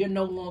back, but you're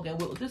no longer,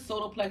 with this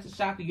solar plexus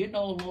chakra, you're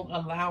no longer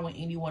allowing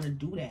anyone to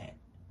do that.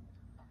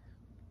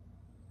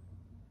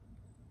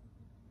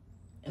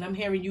 And I'm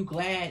hearing you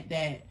glad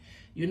that,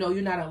 you know,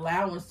 you're not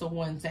allowing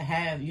someone to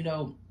have, you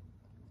know,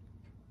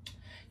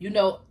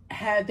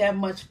 have that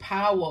much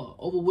power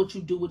over what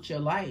you do with your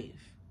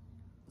life.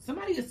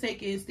 Somebody is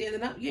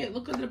standing up. Yeah,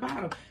 look at the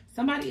bottom.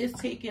 Somebody is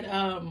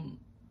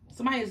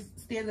somebody is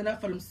standing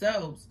up for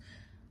themselves.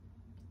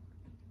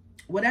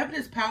 Whatever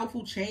this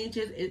powerful change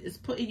is, it's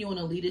putting you in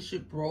a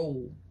leadership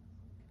role.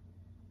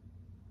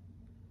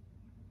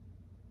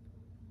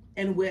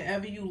 And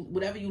whatever you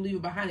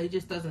leave behind, it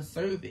just doesn't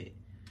serve it.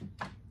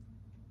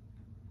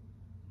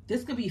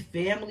 This could be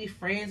family,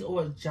 friends,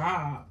 or a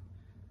job.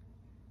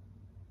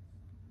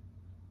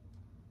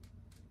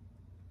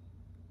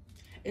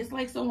 It's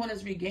like someone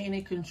is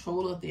regaining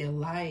control of their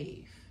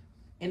life.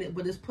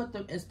 But it's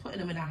putting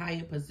them in a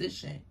higher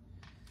position.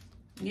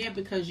 Yeah,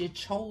 because you're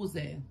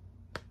chosen.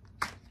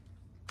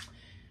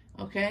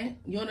 Okay?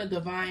 You're on a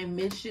divine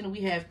mission.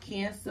 We have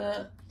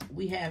Cancer.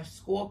 We have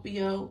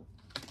Scorpio.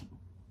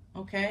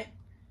 Okay?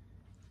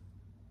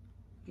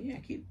 Yeah,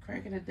 keep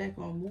cracking the deck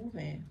on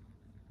moving.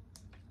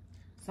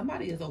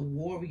 Somebody is a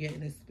warrior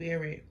in the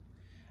spirit.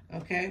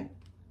 Okay?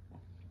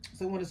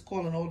 Someone is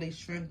calling all their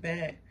strength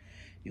back.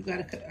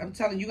 I'm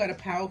telling you, you got a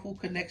powerful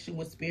connection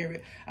with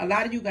spirit. A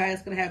lot of you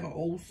guys could have an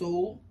old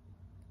soul.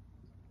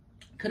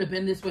 Could have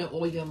been this way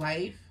all your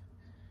life.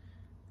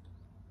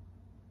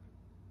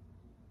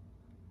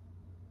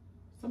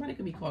 Somebody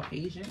could be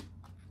Caucasian.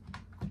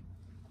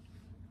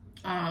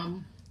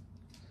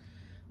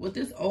 With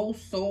this old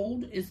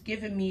soul, it's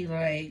giving me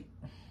like,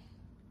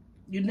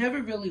 you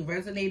never really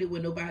resonated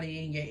with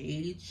nobody in your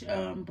age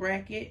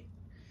bracket.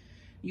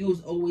 You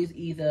was always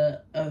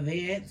either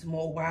advanced,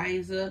 more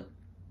wiser.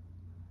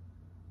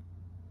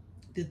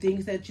 The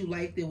things that you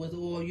liked, it was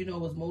all, you know,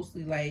 was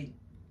mostly like,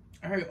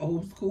 I heard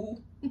old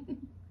school.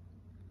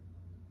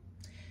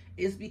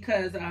 It's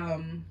because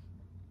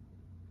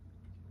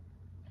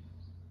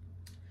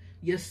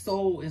your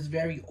soul is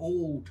very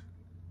old.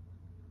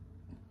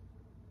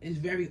 It's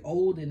very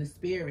old in the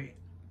spirit.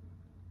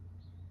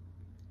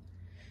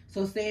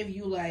 So say if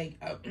you like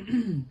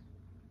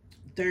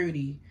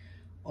 30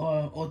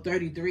 or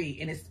 33,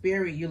 in the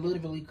spirit you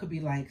literally could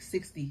be like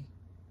 60,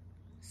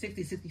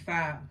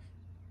 65.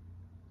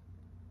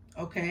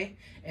 Okay?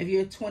 If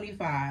you're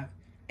 25,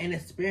 in the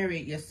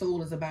spirit your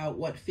soul is about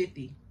what,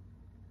 50?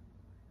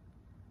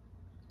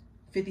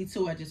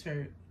 52 I just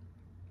heard.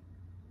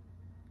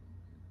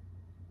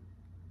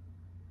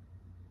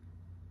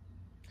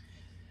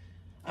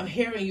 I'm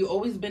hearing you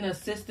always been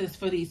assistance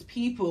for these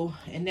people,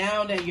 and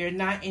now that you're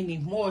not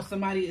anymore,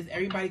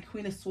 everybody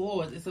Queen of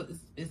Swords.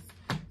 It's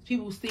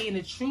people seeing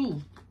the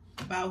truth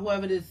about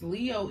whoever this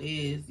Leo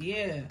is.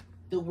 Yeah,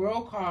 the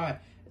World card.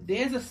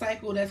 There's a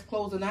cycle that's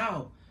closing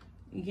out.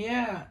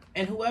 Yeah,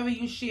 and whoever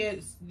you share,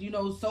 you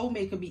know,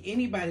 soulmate could be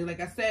anybody. Like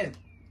I said,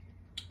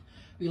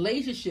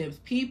 relationships,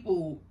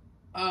 people,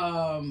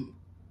 family.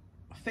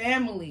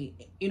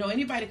 You know,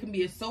 anybody can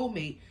be a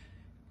soulmate.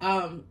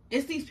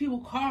 It's these people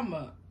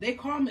karma. Their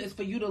karma is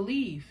for you to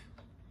leave.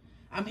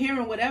 I'm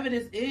hearing whatever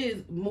this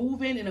is,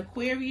 moving in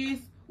Aquarius,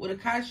 with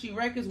Akashi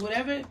records,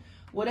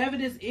 whatever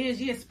this is,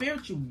 yeah,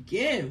 spiritual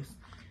gifts.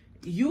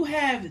 You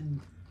have,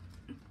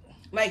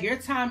 like, your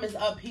time is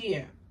up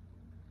here.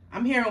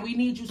 I'm hearing we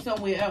need you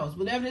somewhere else.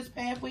 Whatever this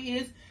pathway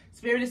is,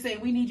 Spirit is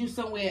saying we need you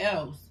somewhere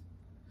else.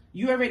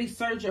 You already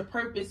served your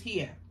purpose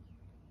here.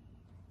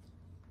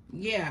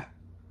 Yeah.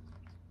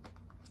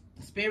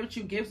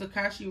 Spiritual gifts,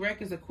 Akashi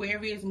records,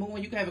 Aquarius,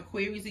 Moon. You can have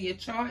Aquarius in your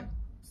chart.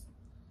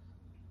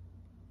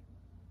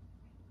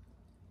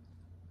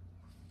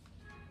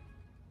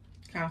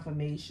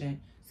 Confirmation.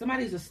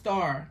 Somebody's a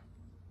star.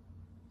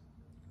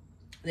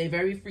 They're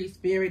very free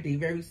spirit. They're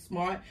very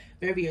smart,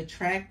 very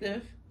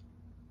attractive.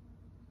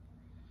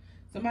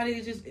 Somebody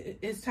is just,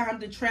 it's time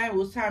to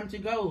travel. It's time to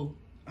go.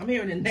 I'm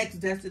hearing the next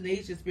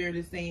destination, Spirit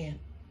is saying.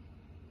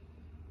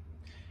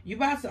 You're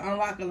about to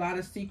unlock a lot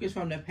of secrets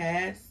from the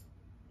past.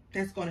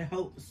 That's going to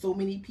help so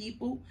many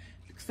people.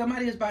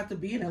 Somebody is about to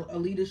be in a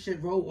leadership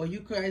role, or you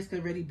guys could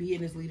already be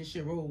in this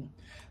leadership role.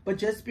 But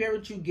just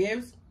spiritual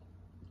gifts,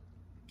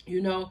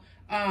 you know,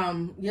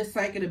 your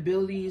psychic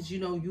abilities, you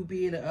know, you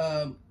being,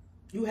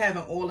 you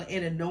having all the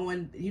inner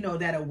knowing, you know,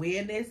 that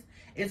awareness,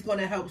 it's going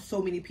to help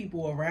so many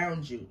people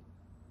around you.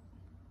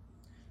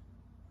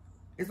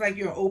 It's like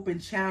you're an open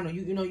channel.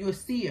 You know, you're a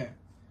seer.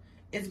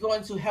 It's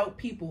going to help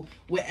people.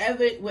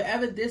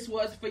 Wherever this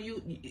was for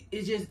you,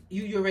 it's just,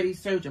 you already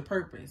served your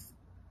purpose.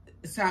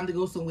 It's time to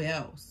go somewhere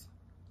else.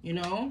 You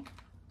know?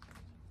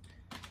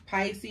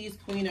 Pisces,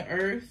 Queen of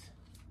Earth,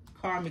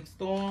 Karmic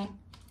Storm.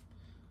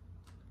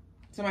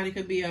 Somebody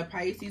could be a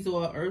Pisces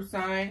or an Earth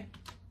sign.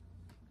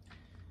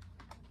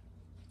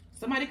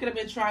 Somebody could have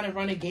been trying to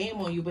run a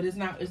game on you, but it's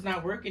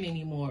not working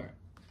anymore.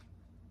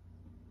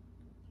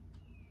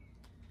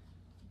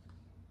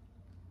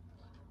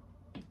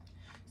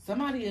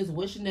 Somebody is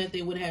wishing that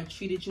they would have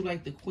treated you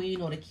like the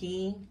queen or the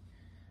king.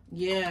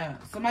 Yeah.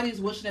 Somebody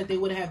is wishing that they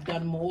would have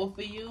done more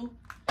for you.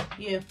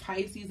 Yeah,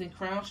 Pisces and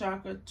Crown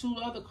Chakra. Two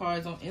other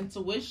cards on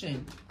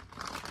intuition.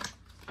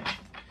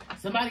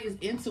 Somebody is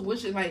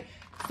intuition. Like,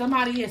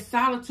 somebody is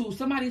solitude.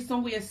 Somebody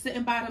somewhere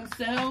sitting by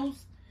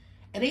themselves.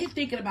 And they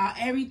thinking about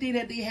everything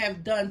that they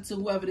have done to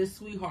whoever this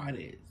sweetheart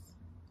is.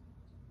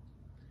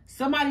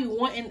 Somebody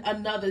wanting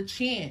another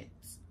chance.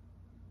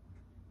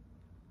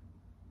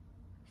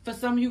 For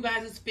some of you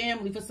guys, it's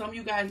family. For some of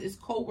you guys, it's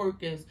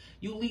co-workers.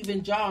 You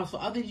leaving jobs. For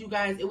others of you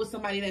guys, it was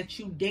somebody that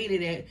you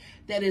dated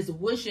that is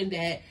wishing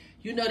that,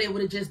 you know, they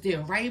would have just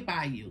did right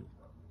by you.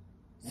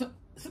 So,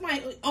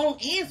 somebody's own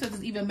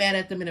ancestors even mad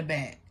at them in the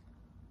back.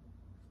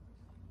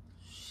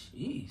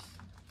 Jeez.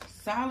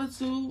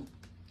 Solitude.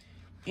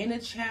 Inner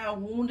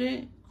child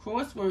wounded.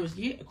 Crossroads.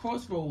 Yeah,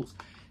 crossroads.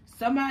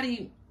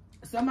 Somebody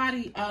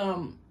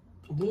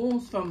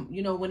wounds from,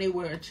 you know, when they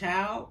were a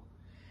child.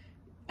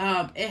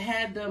 It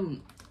had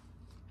them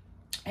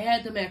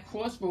at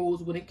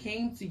crossroads when it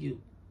came to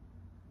you.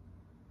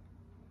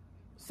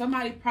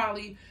 Somebody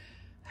probably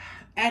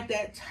at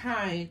that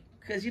time,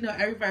 because, you know,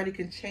 everybody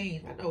can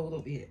change. I know a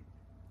little bit.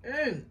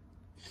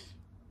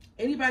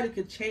 Anybody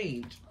could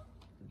change.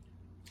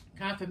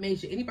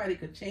 Confirmation. Anybody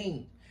could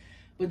change.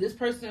 But this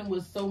person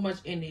was so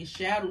much in their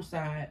shadow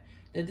side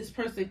that this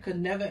person could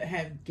never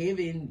have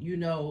given, you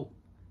know,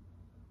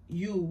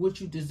 you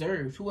what you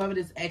deserved. Whoever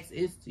this ex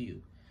is to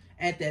you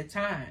at that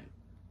time.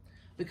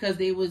 Because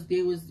they was,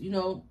 you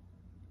know,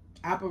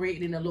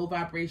 operating in a low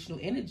vibrational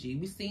energy.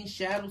 We seen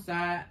shadow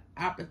side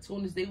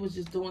opportunities. They was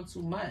just doing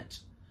too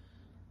much.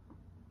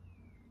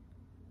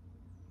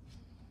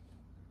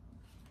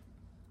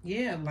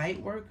 Yeah,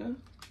 light worker.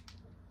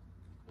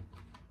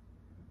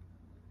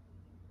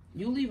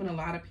 You leaving a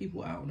lot of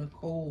people out in the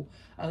cold.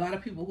 A lot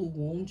of people who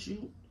wound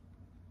you.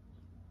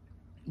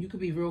 You could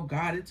be real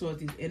guarded towards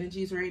these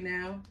energies right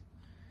now.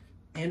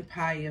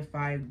 Empire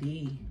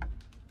 5D.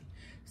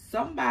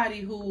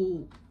 Somebody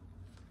who,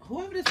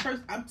 whoever this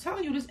person, I'm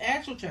telling you, this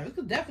astral travel, it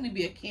could definitely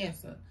be a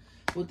Cancer.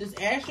 With this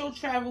astral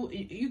travel,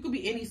 you could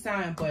be any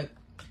sign, but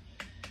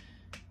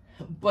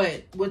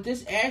with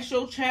this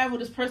astral travel,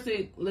 this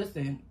person,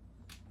 listen,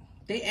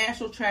 they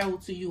astral travel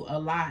to you a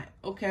lot,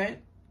 okay?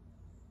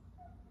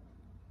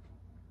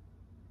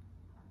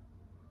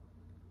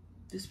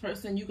 This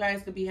person, you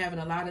guys could be having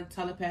a lot of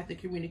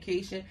telepathic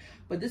communication,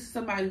 but this is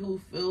somebody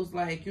who feels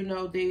like, you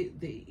know, they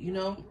you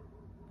know,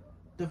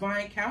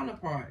 divine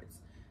counterparts.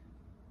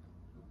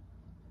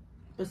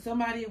 But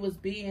somebody was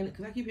being,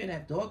 because I keep hearing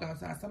that dog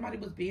outside, somebody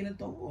was being a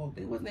dog.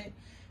 They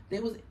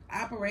was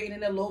operating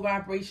in a low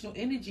vibrational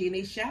energy in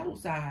their shadow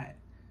side.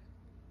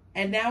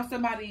 And now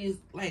somebody is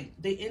like,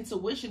 their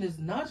intuition is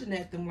nudging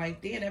at them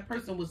like, damn, that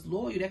person was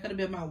loyal. That could have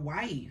been my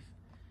wife.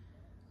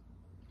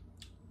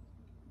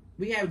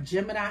 We have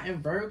Gemini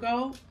and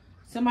Virgo.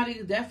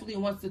 Somebody definitely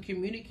wants to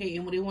communicate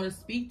and they want to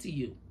speak to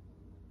you.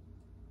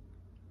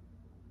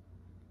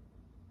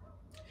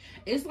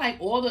 It's like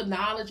all the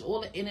knowledge,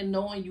 all the inner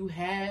knowing you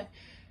have,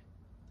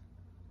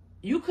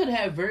 you could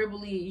have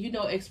verbally, you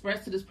know,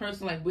 expressed to this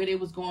person like where they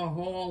was going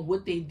wrong,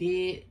 what they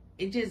did.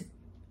 It just,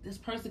 this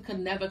person could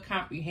never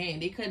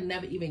comprehend. They could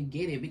never even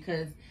get it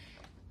because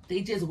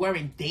they just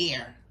weren't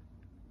there,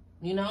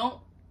 you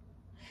know?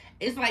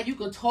 It's like you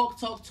could talk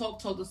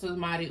to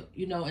somebody,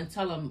 you know, and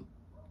tell them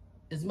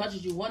as much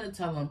as you want to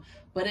tell them.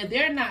 But if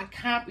they're not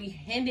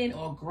comprehending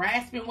or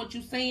grasping what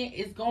you're saying,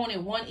 it's going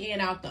in one ear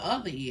and out the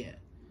other ear.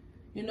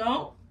 You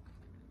know?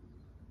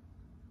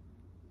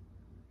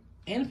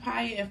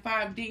 Empire and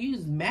 5D, you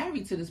was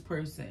married to this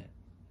person.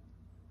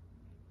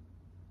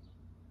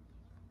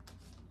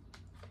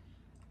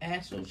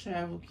 Astral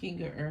travel,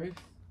 King of Earth.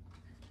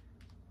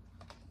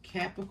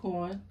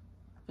 Capricorn.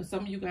 For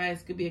some of you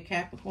guys, could be a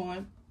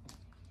Capricorn.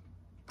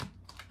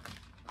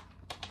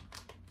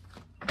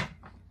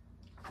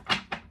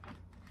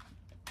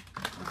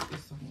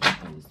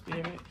 Holy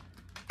Spirit.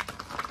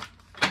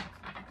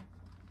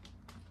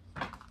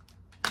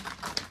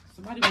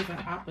 Somebody was an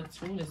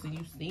opportunist and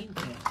you've seen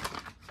that.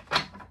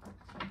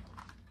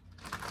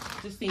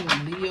 Just seen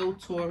Leo,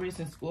 Taurus,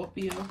 and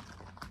Scorpio.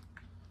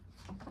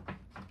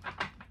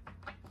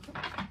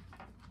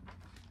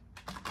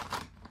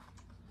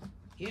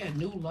 Yeah,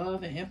 new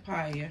love and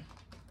empire.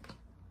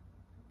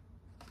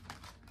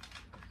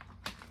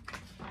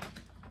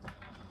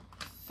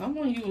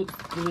 Someone you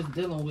was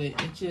dealing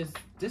with, it just,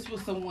 this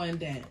was someone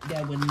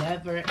that would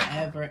never,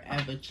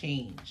 ever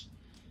change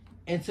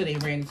until they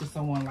ran into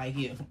someone like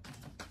you.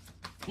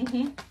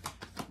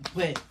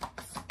 But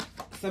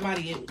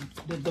somebody,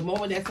 the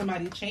moment that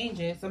somebody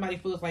changing, somebody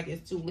feels like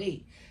it's too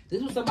late.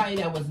 This was somebody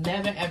that was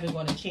never, ever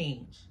going to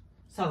change.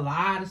 It's a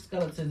lot of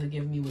skeletons are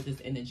giving me with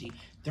this energy.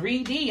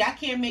 3D, I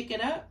can't make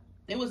it up.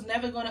 It was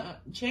never going to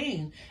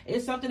change.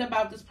 It's something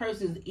about this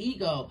person's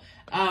ego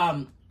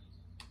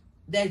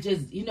that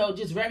just, you know,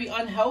 just very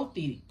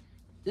unhealthy.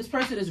 This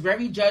person is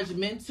very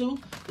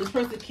judgmental. This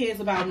person cares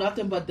about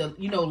nothing but the,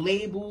 you know,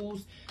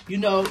 labels. You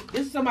know,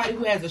 this is somebody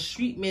who has a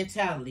street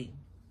mentality.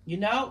 You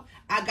know,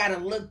 I gotta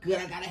look good.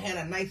 I gotta have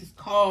the nicest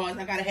cars.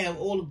 I gotta have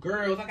all the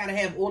girls. I gotta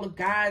have all the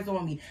guys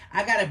on me.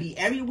 I gotta be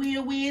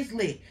everywhere where it's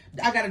lit.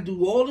 I gotta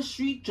do all the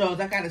street drugs.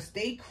 I gotta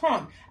stay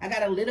crunk. I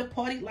gotta live a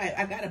party life.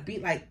 I gotta be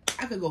like,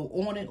 I could go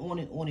on and on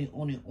and on and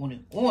on and on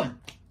and on.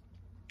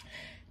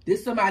 This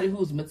is somebody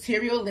who's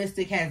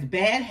materialistic, has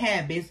bad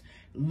habits,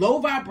 low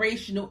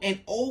vibrational, and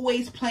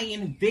always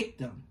playing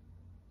victim.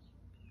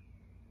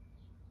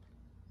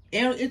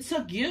 And it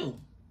took you.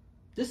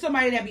 This is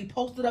somebody that be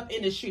posted up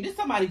in the street. This is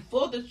somebody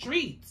for the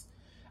streets.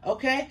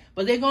 Okay?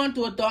 But they're going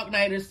through a dark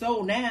night of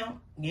soul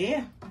now.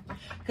 Yeah.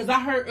 Because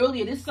I heard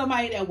earlier, this is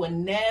somebody that would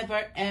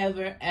never,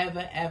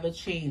 ever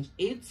change.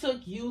 It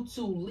took you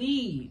to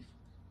leave.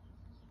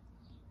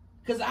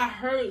 Because I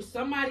heard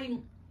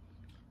somebody,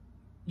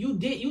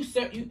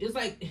 it's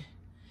like,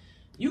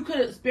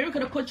 Spirit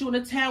could have put you in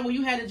a town where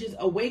you had to just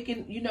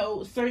awaken, you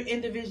know, certain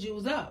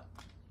individuals up.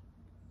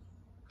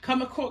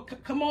 Come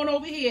on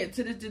over here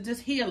to this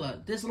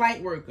healer, this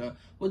light worker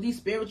with these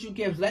spiritual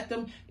gifts. Let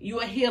them, you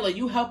a healer,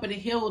 you helping to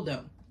heal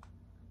them.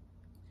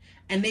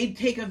 And they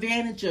take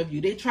advantage of you.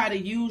 They try to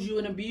use you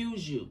and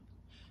abuse you.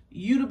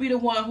 You to be the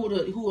one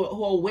who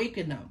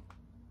awaken them.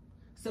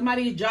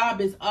 Somebody's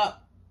job is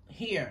up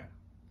here.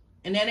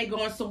 And then they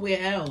going somewhere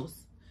else.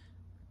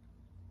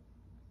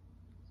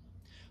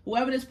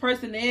 Whoever this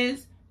person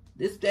is,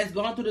 that's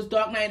going through this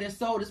dark night of their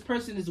soul, this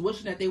person is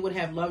wishing that they would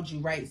have loved you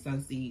right,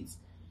 Sunseeds.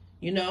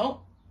 You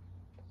know?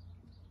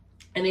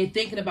 And they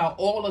thinking about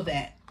all of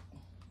that.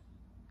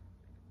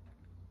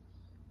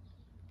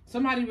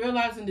 Somebody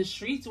realizing the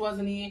streets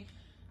wasn't even,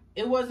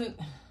 it wasn't.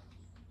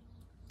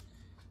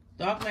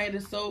 Dark Knight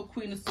of Soul,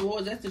 Queen of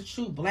Swords, that's the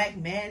true black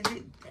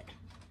magic.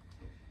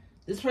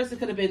 This person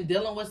could have been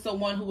dealing with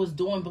someone who was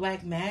doing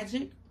black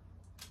magic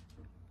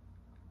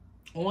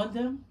on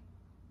them.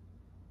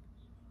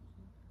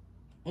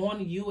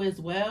 on you as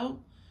well.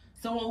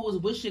 Someone who was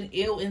wishing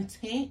ill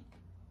intent.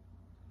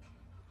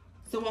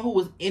 Someone who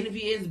was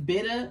envious,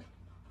 bitter,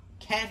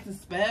 casting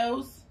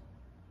spells.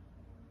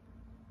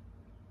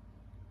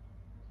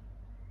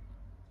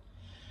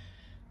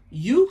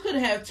 You could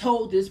have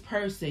told this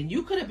person,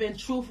 you could have been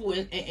truthful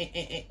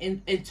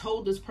and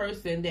told this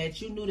person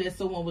that you knew that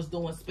someone was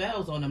doing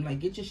spells on them. Like,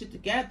 get your shit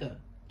together.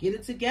 Get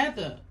it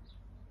together.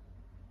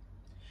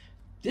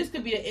 This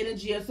could be the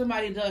energy of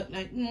somebody that,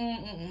 like,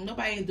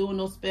 nobody ain't doing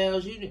no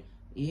spells.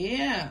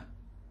 Yeah.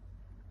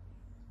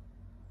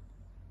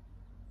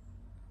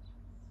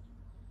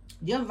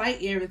 Your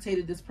light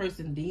irritated this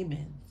person's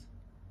demons.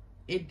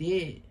 It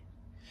did.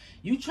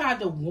 You tried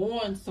to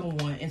warn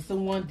someone and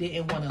someone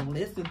didn't want to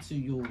listen to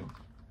you.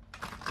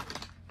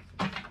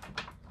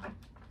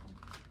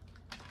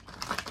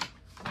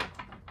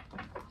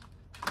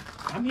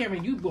 I'm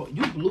hearing you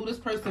blew this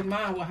person's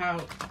mind with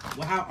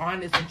how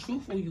honest and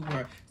truthful you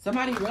were.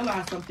 Somebody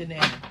realized something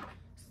there.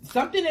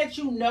 Something that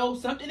you know,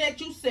 something that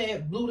you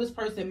said blew this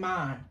person's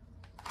mind.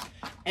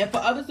 And for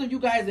others of you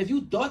guys, if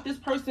you thought this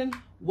person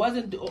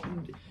wasn't, you're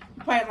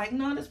probably like,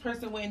 no, this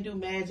person wouldn't do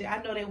magic.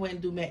 I know they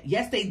wouldn't do magic.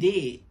 Yes, they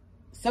did.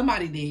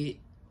 Somebody did.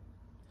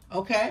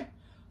 Okay?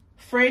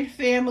 Friend,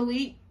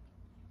 family,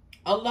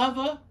 a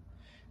lover.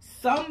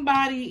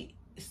 Somebody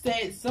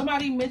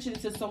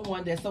mentioned to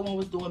someone that someone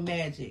was doing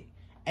magic.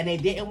 And they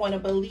didn't want to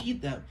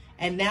believe them.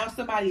 And now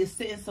somebody is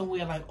sitting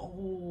somewhere like,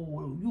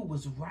 oh, you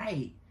was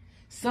right.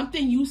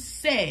 Something you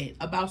said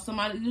about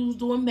somebody who was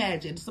doing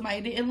magic,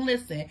 somebody didn't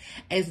listen,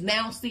 is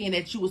now seeing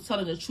that you was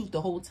telling the truth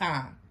the whole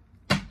time.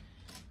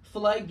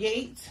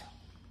 Floodgates.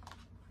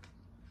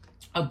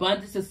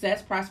 Abundance,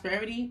 success,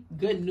 prosperity,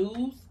 good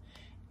news.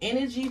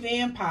 Energy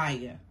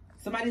vampire.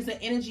 Somebody's an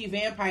energy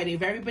vampire. They're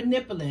very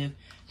manipulative.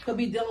 Could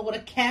be dealing with a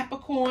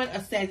Capricorn,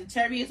 a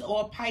Sagittarius,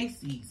 or a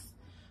Pisces.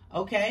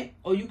 Okay?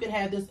 Or you could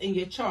have this in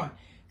your chart.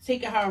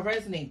 Take it how it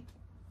resonates.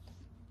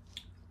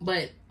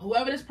 But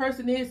whoever this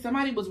person is,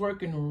 somebody was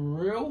working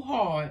real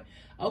hard,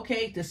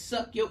 okay, to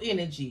suck your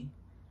energy.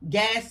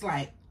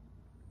 Gaslight.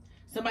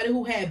 Somebody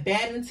who had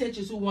bad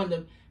intentions, who wanted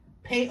to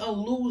paint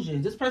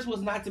illusions. This person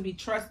was not to be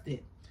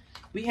trusted.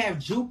 We have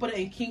Jupiter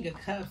and King of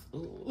Cups.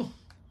 Ooh.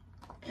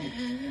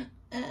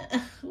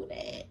 Who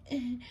that?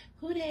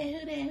 Who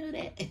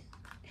that?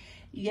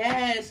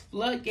 Yes,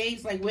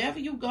 floodgates. Like, wherever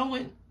you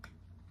going.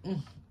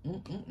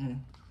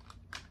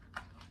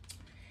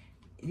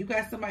 You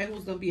got somebody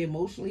who's going to be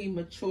emotionally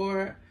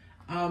mature.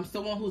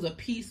 Someone who's a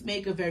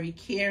peacemaker, very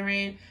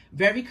caring,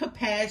 very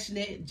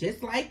compassionate,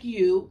 just like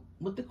you,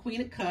 with the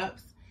Queen of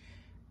Cups.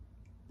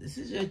 This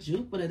is your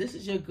Jupiter. This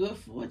is your good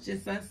fortune,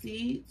 sun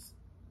seeds.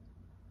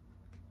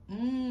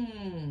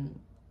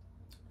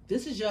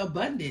 This is your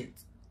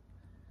abundance.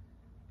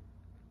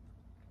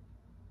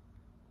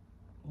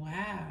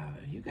 Wow,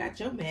 you got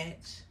your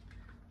match.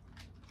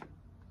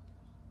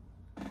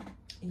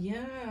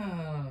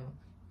 Yeah.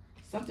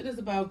 Something is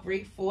about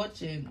great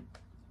fortune.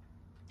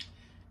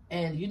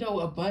 And you know,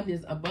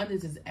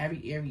 abundance is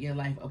every area of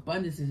life.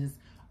 Abundance is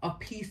a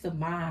peace of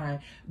mind,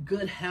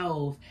 good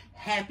health,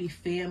 happy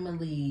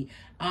family,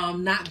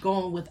 not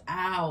going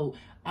without,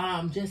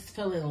 just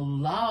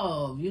feeling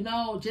love, you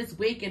know, just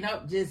waking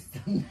up, just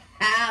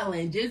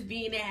smiling, just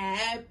being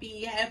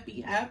happy,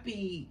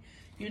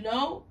 you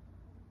know.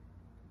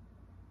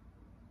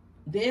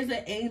 There's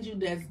an angel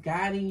that's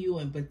guiding you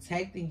and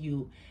protecting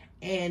you,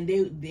 and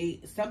they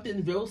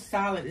something real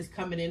solid is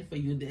coming in for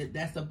you.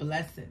 That's a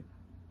blessing.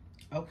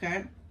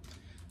 Okay?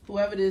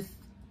 Whoever this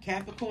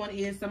Capricorn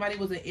is, somebody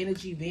was an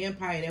energy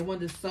vampire that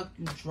wanted to suck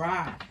you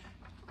dry.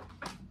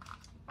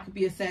 Could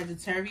be a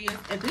Sagittarius.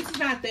 If this is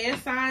not their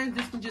signs,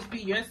 this can just be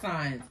your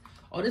signs.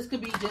 Or this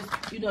could be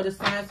just, you know, the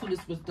signs who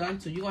this was done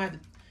to. You're going to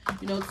have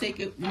to, you know, take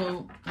it, you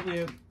know,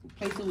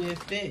 place it where it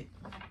fit.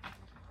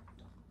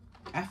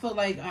 I feel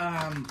like,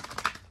 yeah,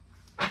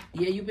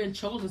 you've been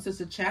chosen since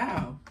a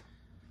child.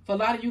 For a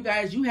lot of you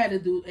guys, you had to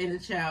do inner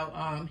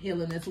child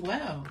healing as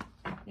well,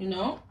 you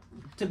know,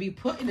 to be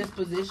put in this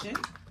position.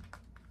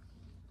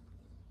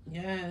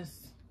 Yes.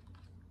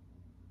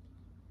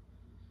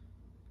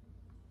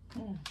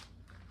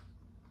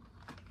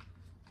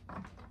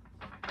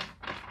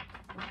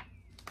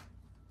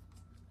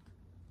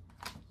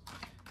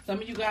 Some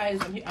of you guys,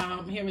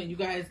 I'm hearing you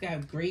guys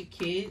got great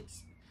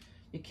kids.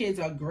 Your kids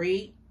are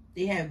great.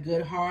 They have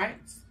good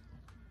hearts.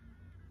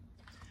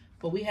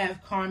 But we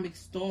have karmic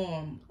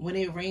storm. When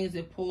it rains,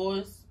 it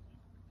pours.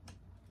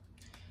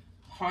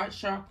 Heart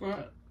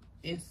chakra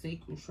and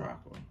sacral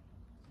chakra.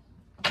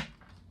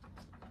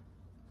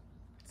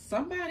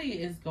 Somebody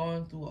is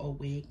going through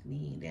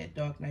awakening, that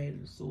dark night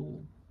of the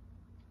soul.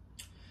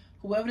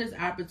 Whoever this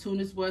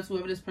opportunist was,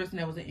 whoever this person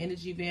that was an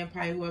energy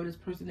vampire, whoever this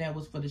person that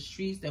was for the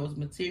streets, that was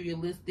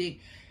materialistic,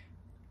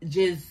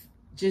 just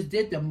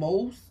did the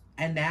most,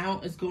 and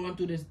now is going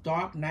through this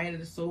dark night of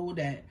the soul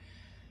that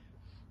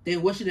they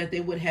wishing that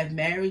they would have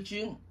married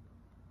you,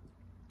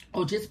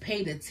 or just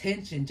paid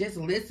attention, just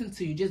listened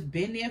to you, just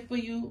been there for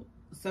you.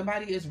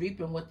 Somebody is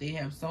reaping what they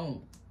have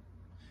sown.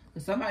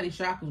 Somebody's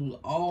chakras was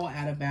all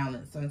out of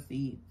balance, sun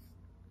seeds.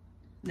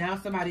 Now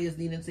somebody is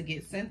needing to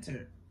get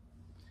centered.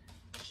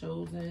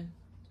 Chosen.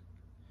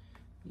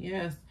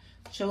 Yes.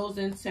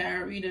 Chosen,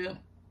 tarot reader.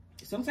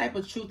 Some type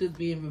of truth is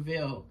being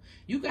revealed.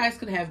 You guys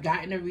could have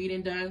gotten a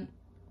reading done.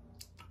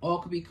 Or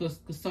could be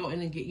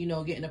consulting and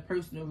getting a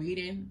personal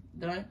reading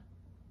done.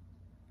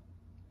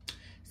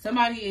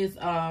 Somebody is,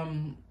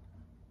 some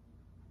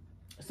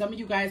of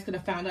you guys could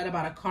have found out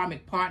about a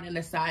karmic partner and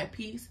a side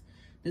piece.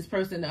 This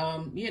person,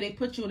 yeah, they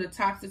put you in a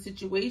toxic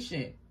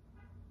situation.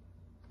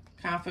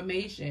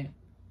 Confirmation.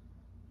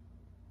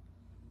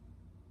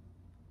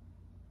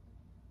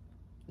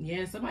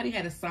 Yeah, somebody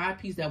had a side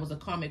piece that was a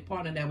karmic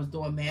partner that was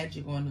doing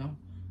magic on them.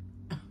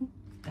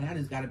 And I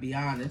just got to be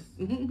honest.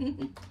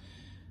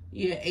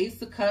 Yeah, Ace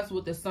of Cups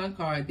with the Sun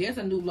card. There's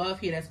a new love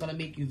here that's going to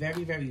make you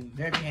very, very,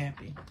 very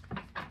happy.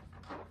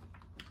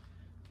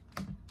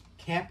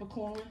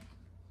 Capricorn.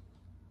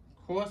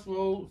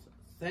 Crossroads.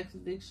 Sex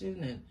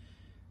addiction and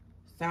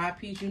side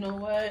piece. You know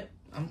what?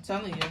 I'm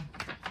telling you.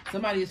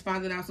 Somebody is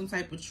finding out some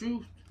type of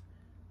truth.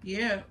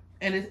 Yeah.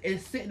 And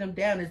it's sitting them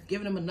down. It's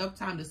giving them enough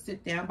time to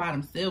sit down by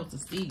themselves to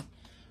see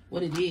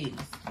what it is.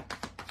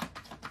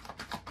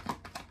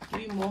 Give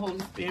me more, Holy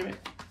Spirit.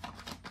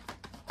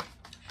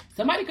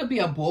 Somebody could be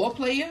a ball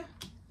player.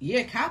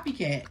 Yeah,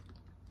 copycat.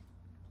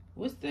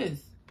 What's this?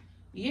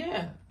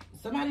 Yeah.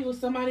 Somebody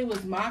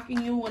was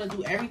mocking you, want to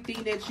do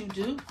everything that you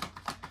do.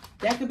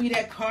 That could be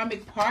that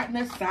karmic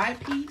partner side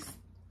piece.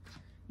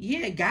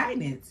 Yeah,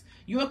 guidance.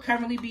 You're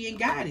currently being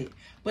guided.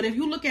 But if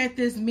you look at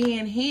this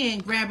man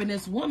hand grabbing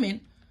this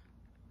woman,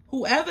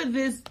 whoever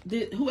this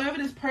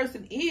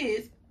person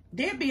is,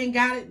 they're being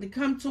guided to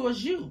come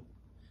towards you.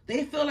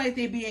 They feel like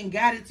they're being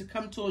guided to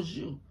come towards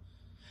you.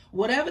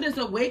 Whatever this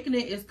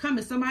awakening is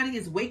coming, somebody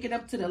is waking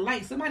up to the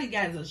light. Somebody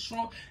got a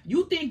strong,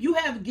 you think you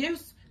have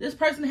gifts, this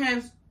person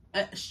has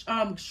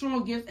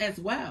strong gifts as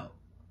well.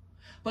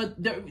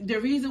 But the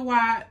reason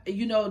why,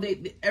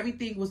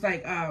 everything was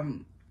like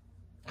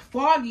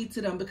foggy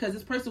to them, because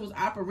this person was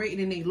operating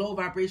in a low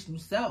vibrational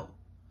self.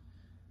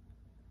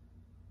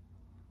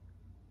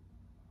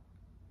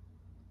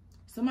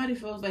 Somebody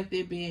feels like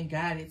they're being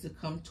guided to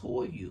come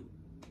toward you.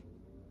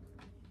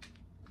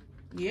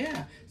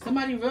 Yeah.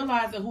 Somebody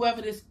realized that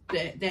whoever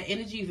that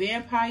energy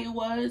vampire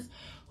was,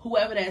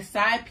 whoever that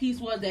side piece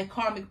was, that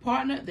karmic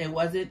partner, there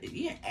wasn't,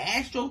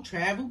 astral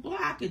travel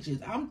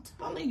blockages. I'm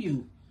telling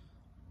you.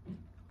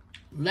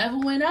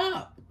 Leveling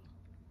up.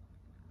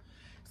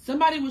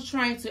 Somebody was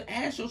trying to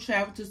astral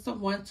travel to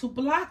someone to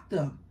block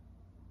them.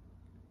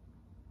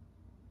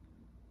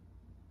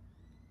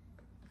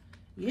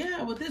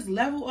 Yeah, with this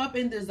level up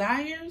in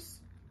desires,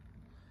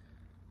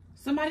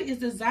 somebody is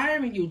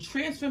desiring you.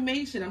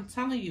 Transformation, I'm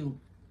telling you.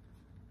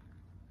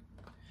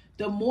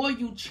 The more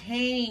you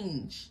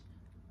change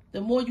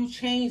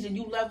and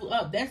you level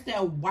up. That's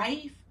that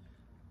wife.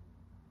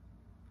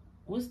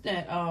 What's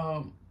that?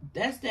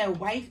 That's that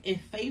wife in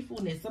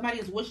faithfulness. Somebody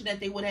is wishing that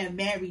they would have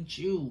married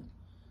you.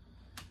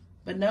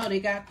 But no, they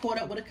got caught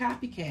up with a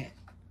copycat.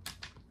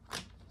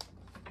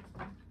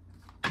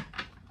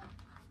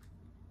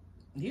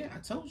 Yeah, I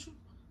told you.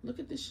 Look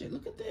at this shit.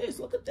 Look at this.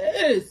 Look at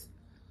this.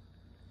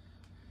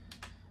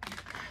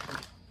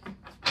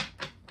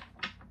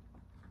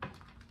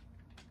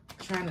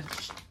 Trying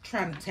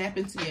to tap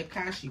into your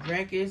Akashic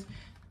records,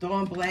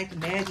 throwing black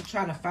magic,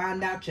 trying to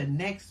find out your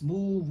next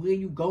move, where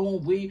you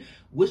going,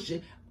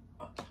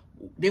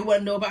 they want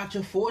to know about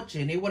your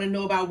fortune. They want to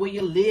know about where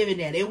you're living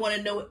at. They want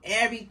to know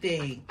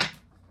everything.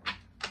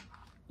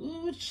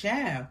 Ooh,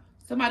 child.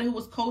 Somebody who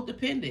was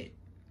codependent.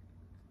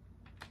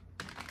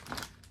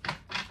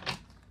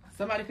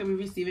 Somebody could be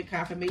receiving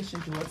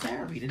confirmation through a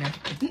tarot reader.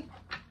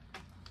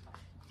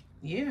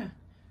 Yeah.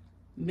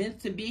 Meant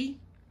to be.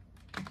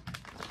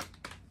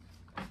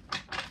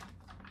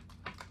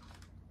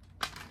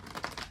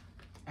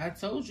 I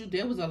told you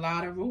there was a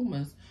lot of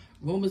rumors.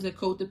 Rumors of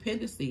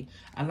codependency.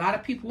 A lot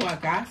of people are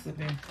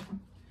gossiping.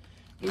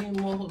 Give me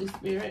more, Holy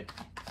Spirit.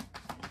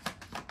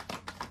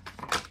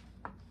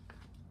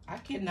 I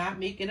cannot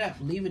make it up.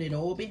 Leaving it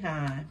all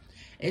behind.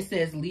 It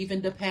says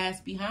leaving the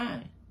past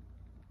behind.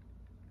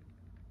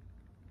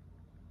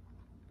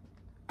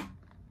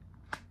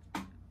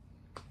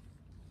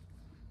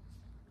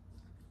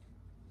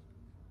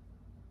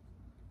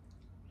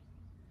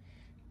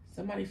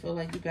 Somebody feel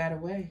like you got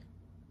away.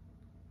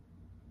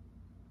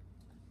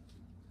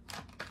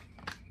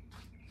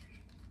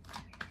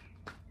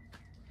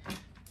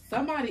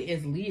 Somebody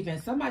is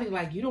leaving. Somebody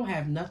like, you don't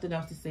have nothing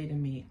else to say to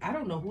me. I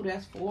don't know who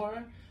that's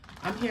for.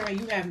 I'm hearing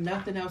you have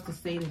nothing else to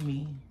say to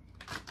me.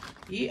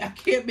 Yeah, I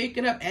can't make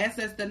it up.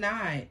 Access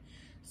denied.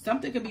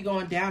 Something could be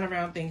going down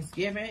around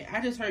Thanksgiving.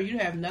 I just heard you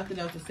have nothing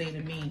else to say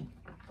to me.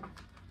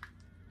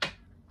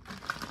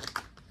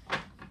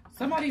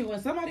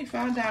 When somebody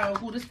found out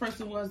who this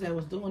person was that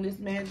was doing this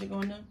magic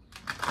on them,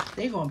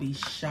 they gonna be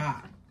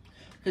shocked.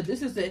 Cause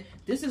this is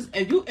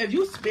if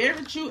you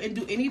spiritual and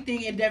do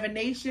anything in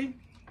divination,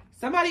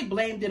 somebody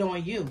blamed it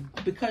on you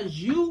because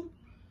you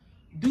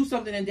do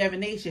something in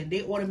divination.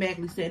 They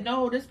automatically said,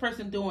 no, this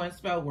person doing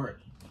spell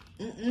work.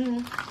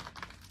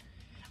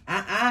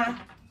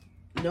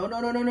 No,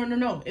 no, no, no, no, no,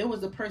 no. It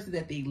was the person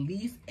that they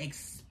least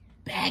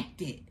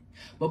expected.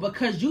 But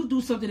because you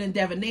do something in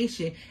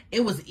divination,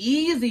 it was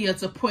easier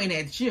to point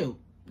at you.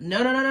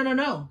 No, no, no, no, no,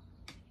 no.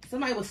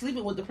 Somebody was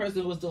sleeping with the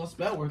person who was doing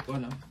spell work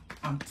on them.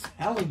 I'm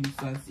telling you,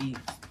 Sunseeds.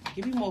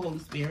 Give me more, Holy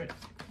Spirit.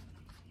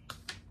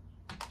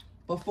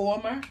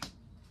 Performer.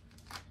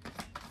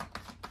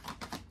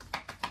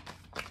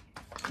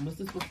 What's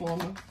this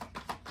performer?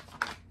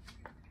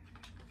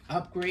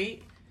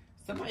 Upgrade.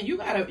 Somebody, you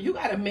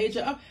got a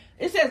major up.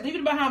 It says leave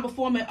it behind,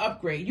 perform and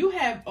upgrade. You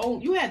had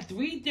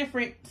 3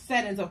 different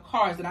settings of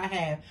cards that I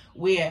have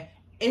where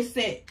it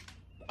said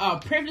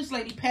privileged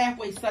lady,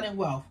 pathway, sudden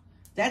wealth.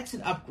 That's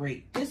an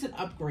upgrade. This is an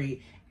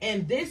upgrade.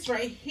 And this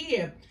right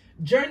here,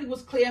 journey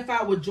was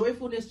clarified with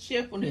joyfulness,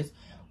 cheerfulness.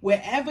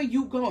 Wherever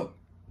you go,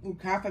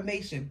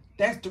 confirmation.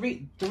 That's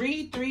 3,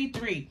 3, 3,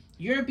 3.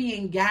 You're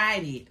being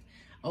guided.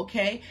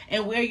 Okay,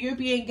 and where you're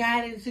being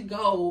guided to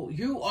go,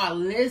 you are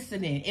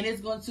listening, and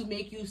it's going to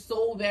make you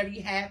so very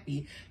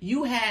happy.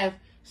 You have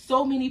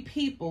so many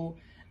people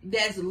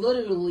that's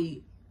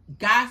literally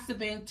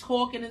gossiping,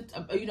 talking,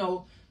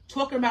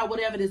 talking about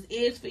whatever this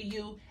is for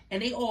you,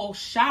 and they all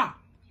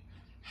shocked.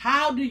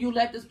 How do you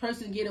let this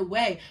person get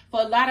away? For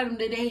a lot of them,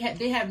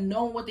 they have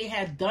known what they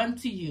have done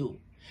to you.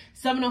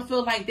 Some of them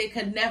feel like they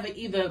could never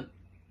even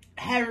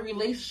have a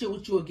relationship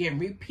with you again,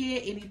 repair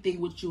anything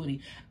with you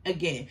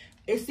again.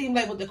 It seemed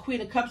like with the Queen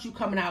of Cups, you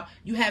coming out,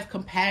 you have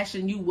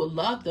compassion, you will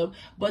love them,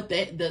 but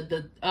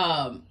the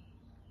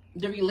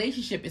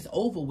relationship is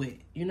over with,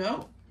 you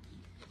know?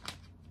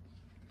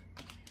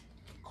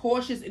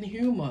 Cautious and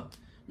humor.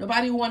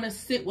 Nobody want to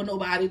sit with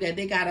nobody that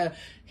they gotta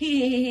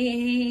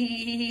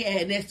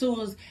and as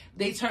soon as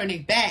they turn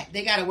it back,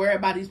 they gotta worry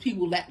about these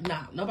people.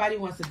 Nah, nobody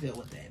wants to deal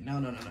with that. No,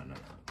 no, no, no, no,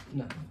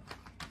 no, no.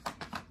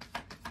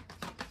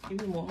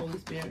 Give me more, Holy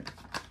Spirit.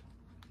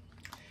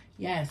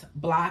 Yes,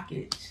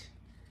 blockage.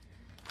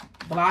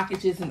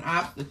 Blockages and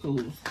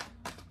obstacles.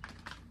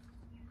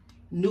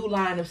 New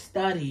line of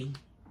study.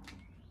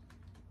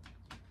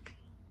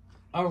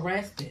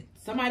 Arrested.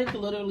 Somebody could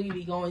literally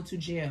be going to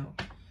jail.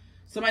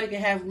 Somebody could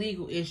have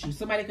legal issues.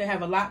 Somebody could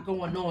have a lot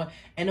going on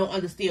and don't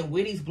understand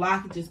where these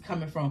blockages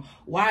coming from.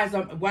 Why is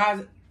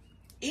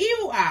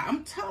evil eye?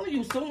 I'm telling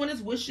you, someone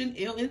is wishing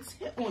ill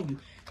intent on you.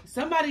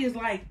 Somebody is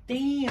like,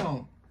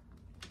 damn.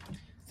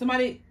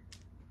 Somebody,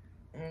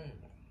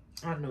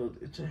 I know.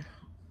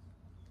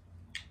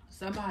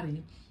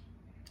 Somebody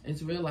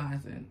is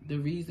realizing the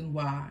reason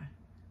why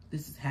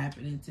this is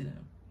happening to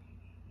them.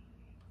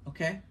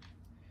 Okay?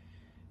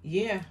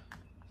 Yeah.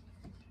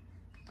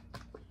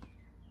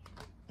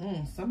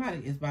 Somebody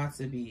is about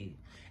to be...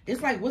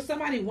 It's like what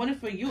somebody wanted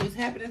for you is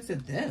happening to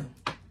them.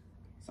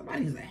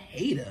 Somebody's a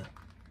hater.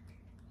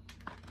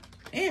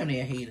 Damn,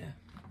 they're a hater.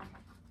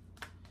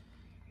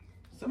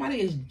 Somebody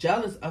is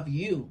jealous of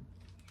you.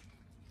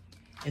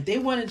 If they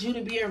wanted you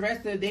to be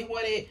arrested,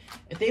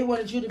 if they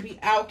wanted you to be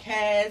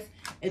outcast,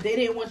 if they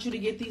didn't want you to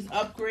get these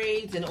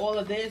upgrades and all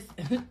of this,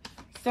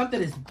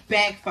 something is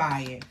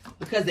backfiring.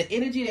 Because the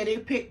energy that they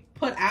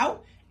put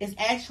out is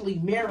actually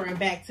mirroring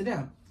back to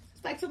them.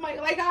 It's like somebody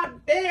like, God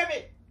damn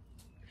it.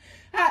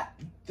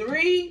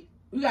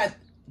 We got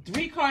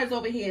 3 cards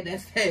over here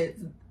that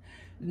says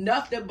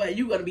nothing but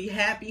you're going to be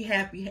happy,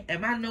 happy.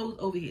 And my nose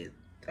over here,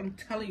 I'm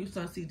telling you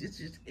something, this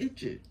just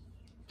itching.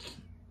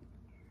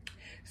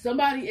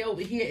 Somebody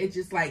over here is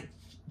just like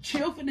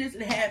cheerfulness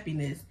and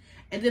happiness.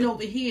 And then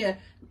over here,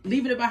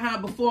 leaving it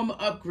behind, perform an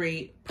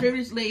upgrade.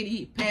 Privileged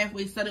lady,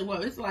 pathway, sudden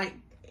wealth. It's like,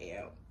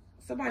 damn,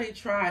 somebody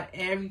tried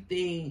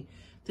everything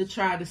to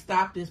try to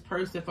stop this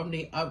person from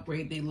their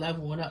upgrade, they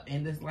leveling up.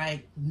 And it's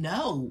like,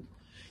 no.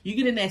 You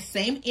get in that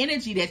same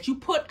energy that you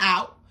put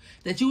out,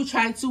 that you were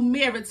trying to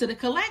mirror to the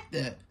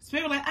collector.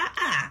 Spirit like,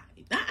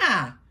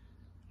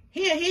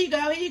 Here you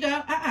go, here you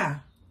go,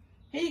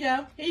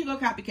 Here you go,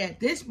 copycat.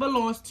 This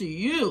belongs to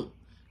you.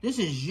 This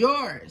is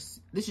yours.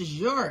 This is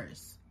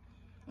yours.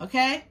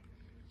 Okay?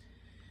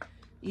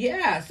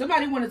 Yeah,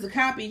 somebody wanted to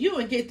copy you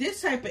and get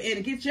this type of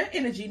energy, get your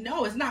energy.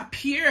 No, it's not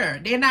pure.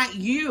 They're not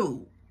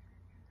you.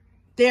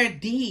 They're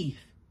deep.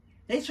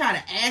 They try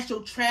to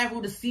astral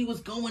travel to see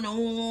what's going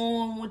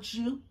on with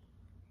you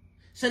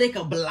so they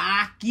can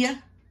block you.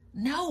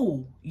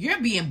 No, you're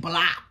being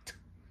blocked.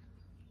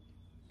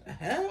 The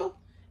hell?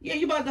 Yeah,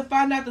 you're about to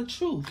find out the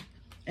truth.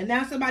 And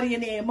now somebody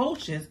in their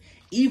emotions,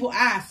 evil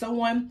eye,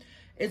 someone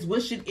is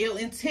wishing ill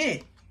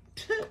intent.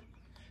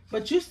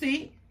 But you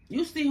see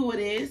who it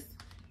is,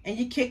 and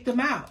you kicked them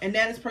out. And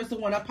now this person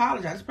want to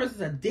apologize. This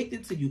person's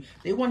addicted to you.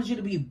 They wanted you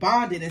to be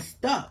bonded and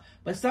stuck.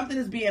 But something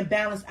is being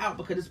balanced out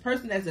because this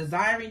person that's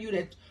desiring you,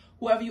 that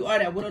whoever you are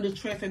that went on this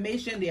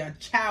transformation, they are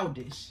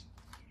childish.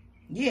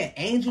 Yeah,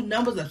 angel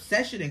numbers,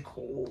 obsession, and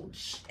cold.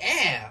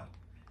 Damn.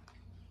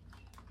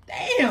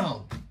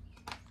 Damn.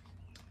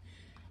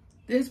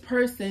 This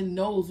person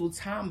knows what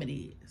time it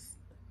is.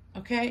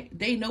 Okay?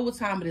 They know what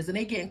time it is, and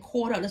they getting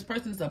caught up. This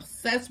person is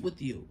obsessed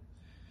with you.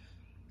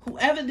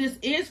 Whoever this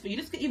is for you,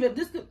 this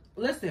could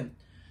listen,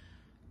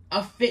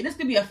 this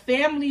could be a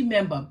family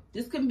member.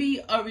 This could be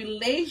a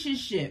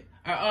relationship.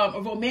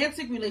 a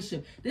romantic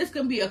relationship. This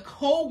can be a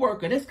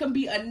co-worker. This can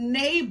be a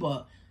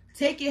neighbor.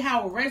 Take it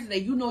how it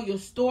resonates. You know your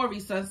story,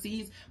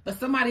 Sunseeds, but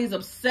somebody is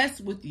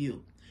obsessed with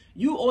you.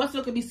 You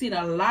also could be seeing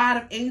a lot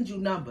of angel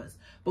numbers.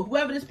 But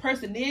whoever this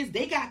person is,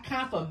 they got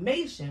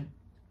confirmation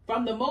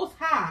from the Most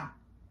High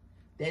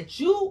that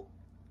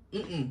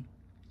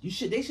they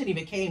shouldn't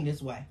even came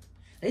this way.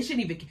 They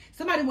shouldn't even,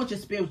 somebody wants your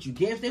spiritual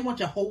gifts. They want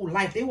your whole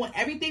life. They want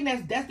everything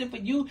that's destined for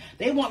you.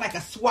 They want like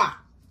a swap.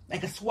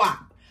 Like a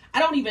swap. I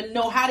don't even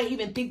know how they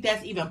even think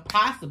that's even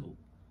possible.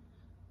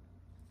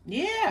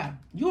 Yeah,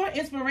 you're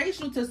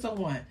inspirational to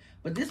someone.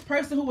 But this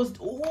person who was,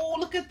 oh,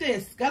 look at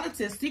this.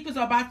 Skeleton, secrets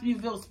are about to be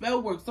revealed.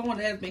 Spell work. Someone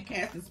that has been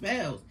casting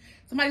spells.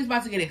 Somebody's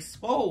about to get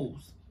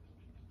exposed.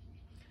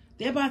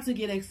 They're about to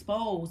get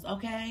exposed,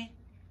 okay?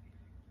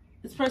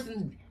 This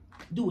person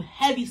do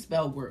heavy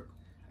spell work,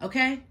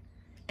 okay?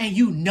 And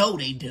you know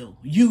they do.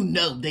 You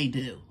know they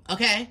do,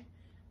 okay?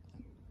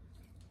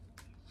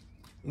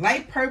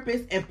 Light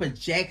purpose and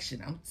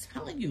projection. I'm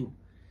telling you.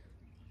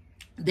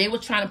 They were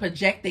trying to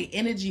project their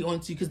energy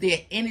onto you because they're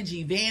an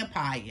energy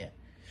vampire.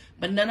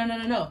 But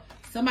no.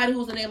 Somebody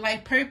who's in their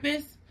life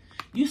purpose,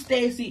 you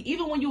stayed. See,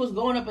 even when you was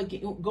going up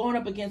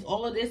against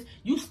all of this,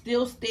 you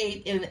still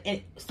stayed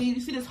in. See, you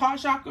see this heart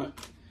chakra?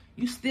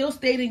 You still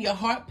stayed in your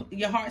heart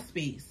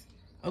space.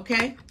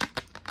 Okay?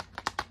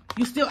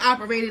 You still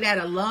operated out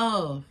of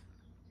love.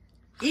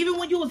 Even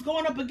when you was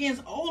going up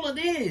against all of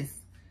this.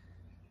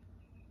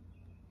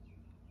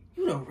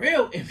 You the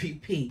real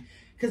MVP.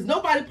 Because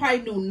nobody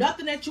probably knew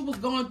nothing that you was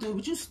going through,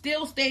 but you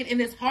still stayed in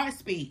this heart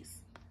space.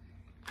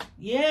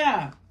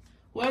 Yeah.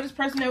 Well, this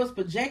person that was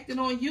projecting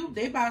on you,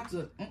 they about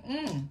to,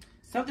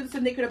 something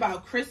significant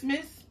about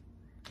Christmas.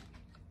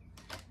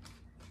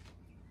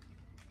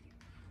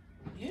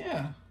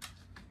 Yeah.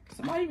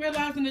 Somebody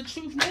realizing the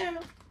truth now.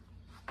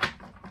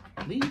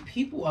 Leave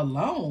people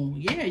alone.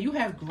 Yeah, you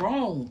have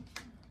grown.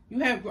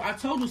 I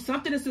told you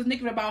something is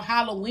significant about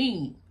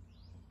Halloween.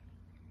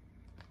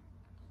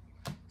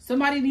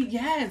 Somebody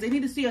they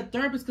need to see a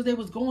therapist because they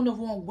was going the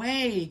wrong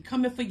way.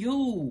 Coming for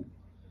you.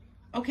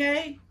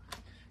 Okay?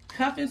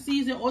 Cuffing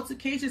season,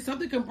 altercation,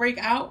 something can break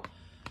out.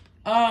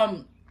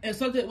 And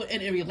something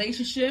in a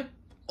relationship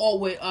or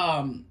with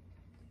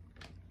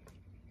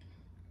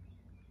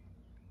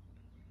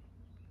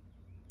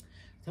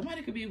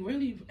somebody could be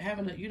really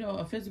having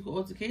a physical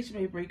altercation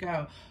may break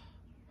out.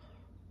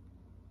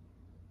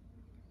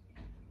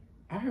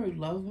 I heard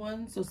loved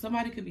ones, so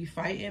somebody could be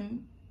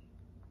fighting.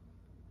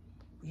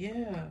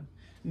 Yeah.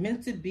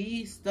 Meant to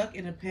be, stuck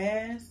in the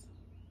past.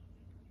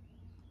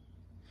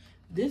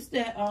 What's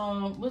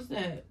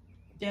that?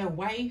 That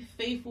wife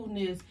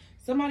faithfulness.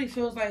 Somebody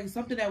feels like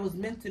something that was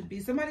meant to be.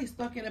 Somebody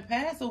stuck in the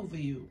past over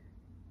you.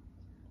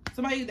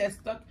 Somebody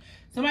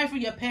from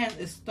your past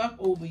is stuck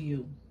over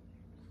you.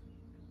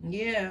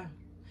 Yeah.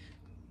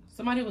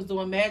 Somebody was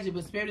doing magic,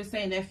 but Spirit is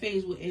saying that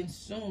phase will end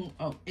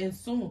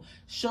soon.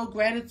 Show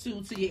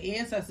gratitude to your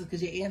ancestors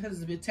because your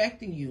ancestors are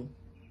protecting you.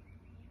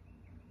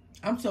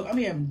 I'm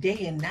hearing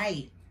day and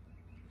night.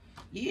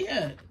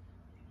 Yeah.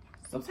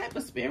 Some type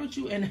of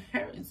spiritual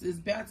inheritance is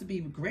about to be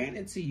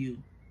granted to you.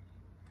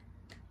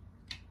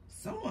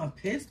 Someone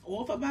pissed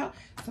off about.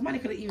 Somebody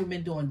could have even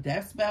been doing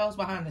death spells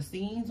behind the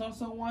scenes on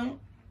someone.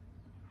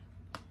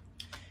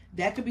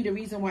 That could be the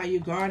reason why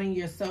you're guarding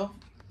yourself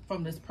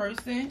from this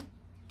person.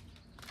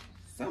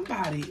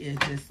 Somebody is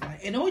just like,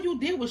 and all you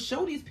did was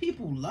show these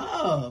people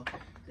love.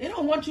 They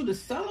don't want you to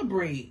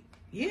celebrate.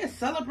 Yeah,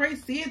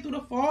 celebrate, see it through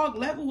the fog,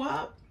 level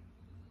up.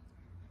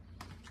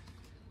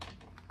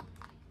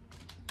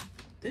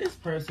 This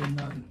person,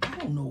 I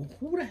don't know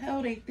who the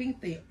hell they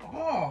think they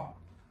are.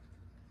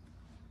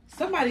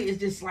 Somebody is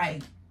just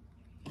like,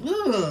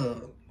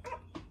 ugh.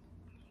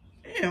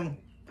 Damn,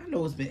 I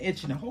know it's been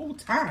itching the whole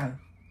time.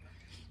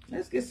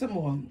 Let's get some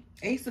more.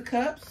 Ace of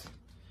Cups.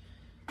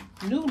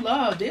 New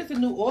love. There's a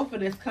new offer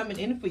that's coming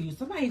in for you.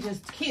 Somebody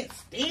just can't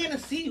stand to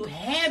see you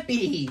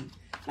happy.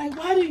 Like,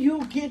 why do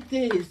you get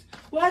this?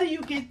 Why do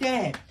you get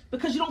that?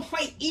 Because you don't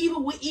fight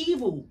evil with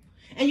evil.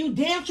 And you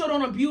damn sure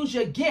don't abuse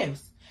your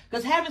gifts.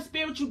 Because having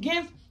spiritual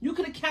gifts, you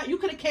could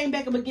have came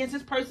back up against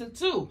this person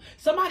too.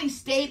 Somebody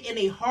stayed in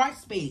a heart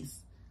space.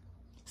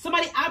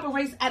 Somebody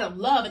operates out of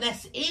love, and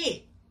that's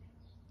it.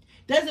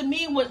 Doesn't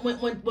mean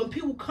when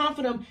people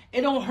comfort them,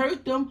 it don't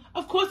hurt them.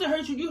 Of course it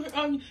hurts you.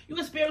 You're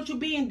a spiritual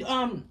being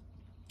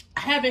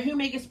having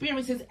human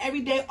experiences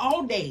every day,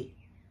 all day.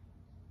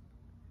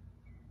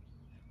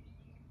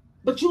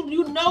 But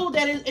you know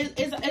that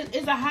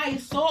it's a higher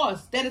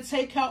source that'll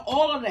take care of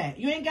all of that.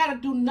 You ain't got to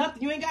do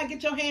nothing. You ain't got to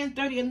get your hands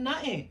dirty or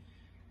nothing.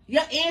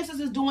 Your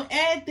ancestors doing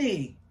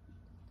everything.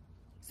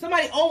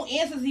 Somebody's own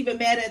ancestors even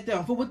mad at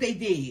them for what they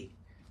did.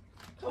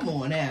 Come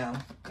on now.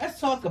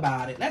 Let's talk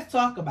about it. Let's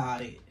talk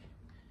about it.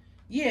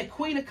 Yeah,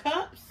 Queen of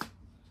Cups.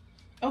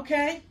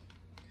 Okay.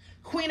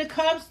 Queen of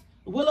Cups.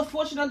 Wheel of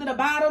Fortune under the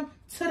bottom.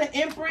 To the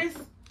Empress.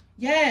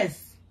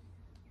 Yes.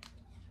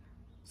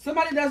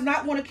 Somebody does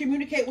not want to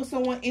communicate with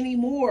someone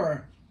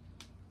anymore.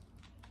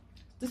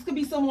 This could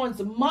be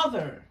someone's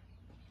mother.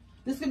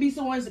 This could be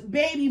someone's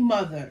baby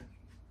mother.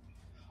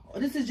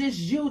 This is just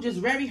you, just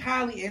very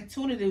highly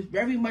intuitive,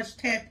 very much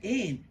tapped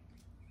in.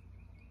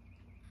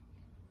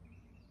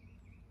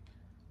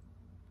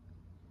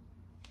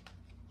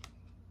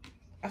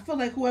 I feel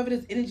like whoever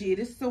this energy is,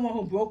 this is someone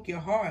who broke your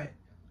heart.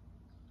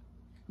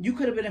 You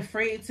could have been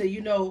afraid to,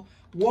 you know,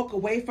 walk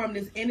away from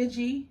this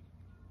energy.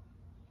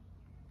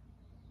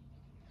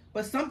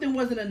 But something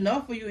wasn't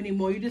enough for you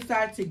anymore. You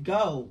decided to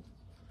go.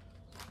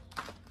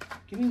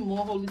 Give me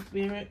more, Holy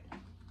Spirit.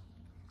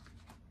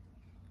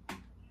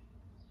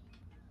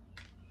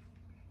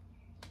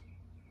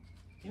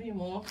 Give me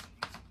more.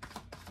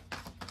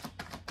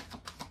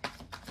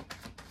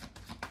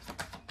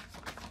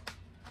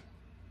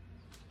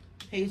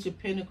 Page of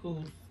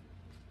Pentacles.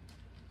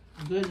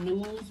 Good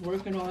news.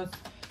 Working on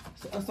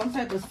some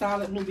type of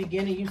solid new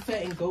beginning. You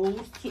setting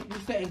goals. You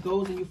setting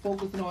goals and you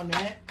focusing on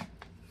that.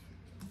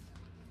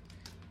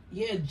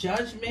 Yeah,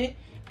 Judgment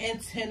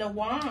and Ten of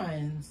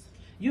Wands.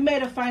 You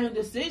made a final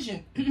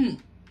decision.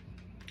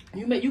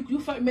 You made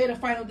a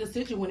final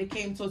decision when it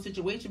came to a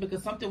situation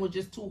because something was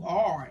just too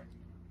hard.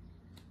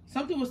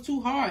 Something was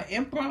too hard.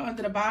 Emperor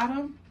under the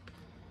bottom.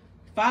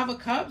 Five of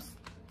Cups.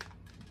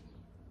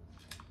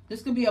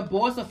 This could be a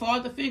boss, a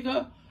father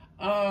figure.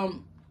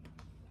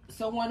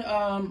 Someone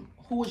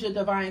who is your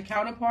divine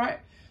counterpart.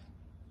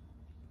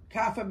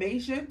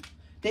 Confirmation.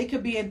 They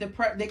could be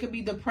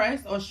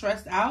depressed or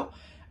stressed out.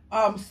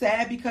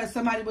 Sad because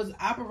somebody was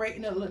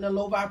operating in a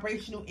low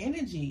vibrational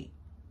energy.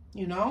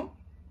 You know?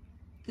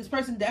 This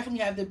person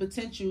definitely have the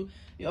potential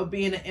of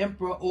being an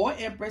emperor or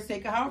empress,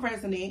 take it how it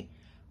resonate.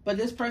 But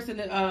this person,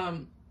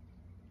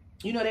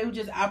 you know, they were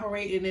just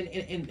operating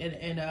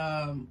in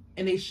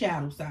a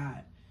shadow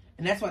side.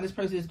 And that's why this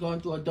person is going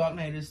through a dark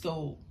night of the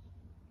soul.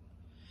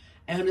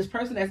 And this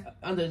person that's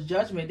under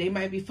judgment, they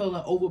might be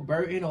feeling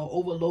overburdened or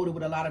overloaded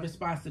with a lot of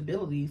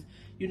responsibilities.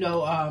 You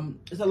know,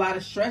 there's a lot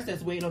of stress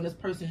that's weighing on this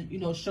person's, you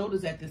know,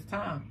 shoulders at this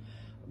time.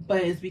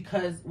 But it's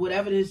because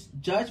whatever this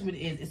judgment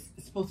is,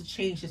 it's supposed to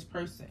change this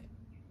person.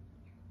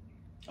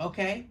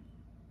 Okay?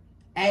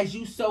 As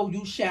you sow,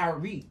 you shall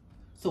reap.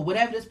 So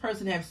whatever this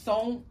person has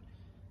sown,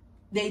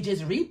 they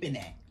just reaping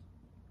that.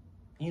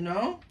 You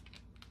know?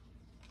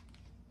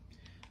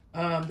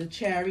 The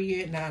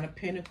Chariot, Nine of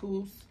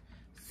Pentacles.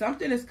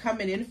 Something is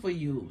coming in for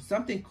you.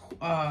 Something,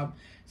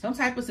 some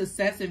type of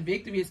success and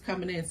victory is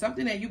coming in.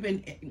 Something that you've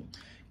been,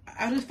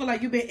 I just feel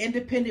like you've been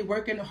independent,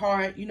 working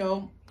hard, you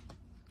know,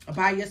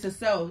 by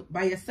yourself.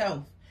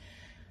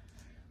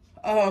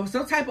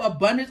 Some type of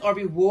abundance or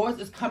rewards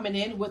is coming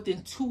in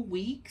within 2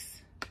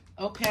 weeks.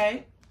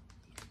 Okay.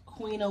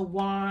 Queen of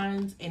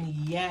Wands. And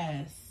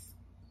yes,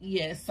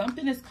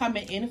 something is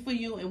coming in for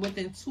you. And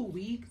within 2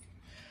 weeks,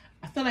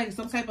 I feel like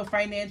some type of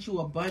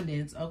financial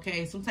abundance.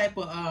 Okay. Some type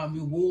of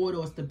reward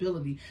or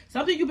stability.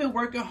 Something you've been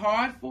working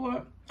hard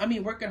for.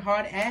 Working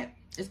hard at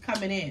is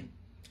coming in.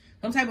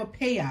 Some type of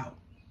payout.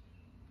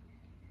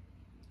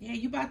 Yeah,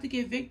 you about to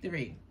get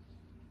victory.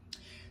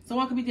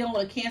 Someone could be dealing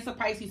with a Cancer,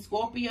 Pisces,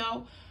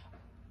 Scorpio,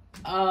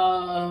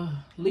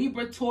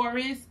 Libra,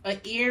 Taurus, a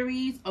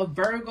Aries, a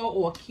Virgo,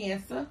 or a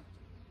Cancer,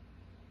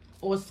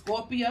 or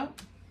Scorpio.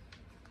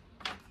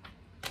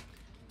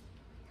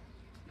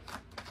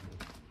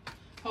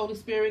 Holy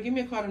Spirit, give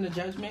me a card on the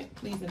Judgment,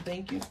 please and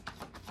thank you.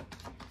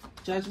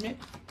 Judgment.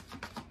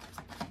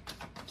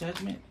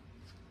 Judgment.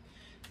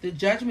 The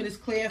Judgment is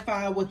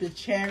clarified with the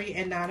Chariot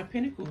and Nine of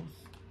Pentacles.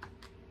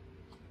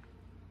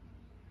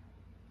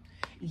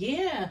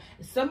 Yeah,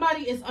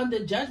 somebody is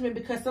under judgment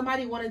because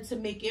somebody wanted to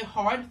make it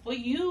hard for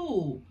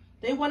you.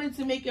 They wanted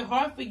to make it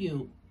hard for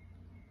you.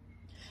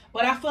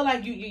 But I feel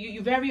like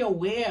you're very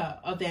aware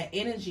of that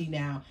energy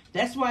now.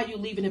 That's why you're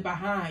leaving it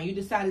behind. You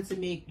decided to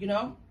make, you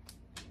know,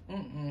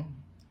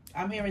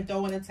 I'm hearing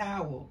throwing a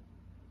towel.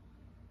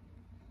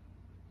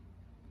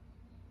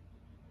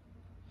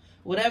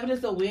 Whatever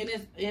this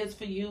awareness is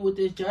for you with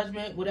this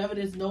judgment, whatever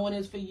this knowing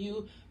is for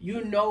you,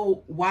 you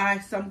know why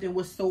something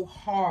was so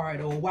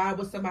hard, or why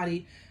was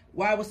somebody,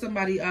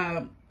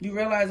 you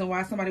realizing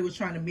why somebody was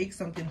trying to make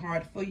something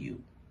hard for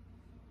you.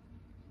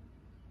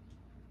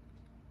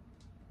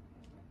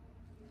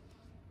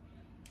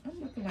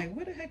 I'm looking like,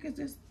 where the heck is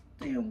this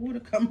damn water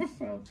coming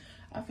from?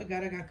 I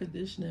forgot I got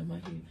conditioner in my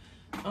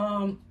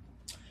hair.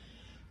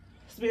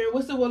 Spirit,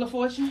 what's the Wheel of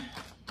Fortune?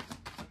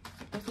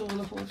 What's the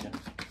Wheel of Fortune?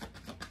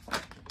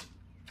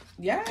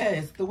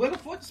 Yes, the Wheel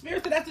of Fortune,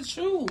 Spirit, so that's the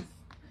truth.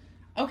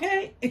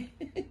 Okay?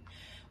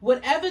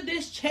 Whatever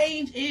this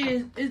change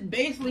is, it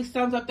basically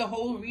sums up the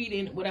whole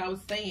reading, what I was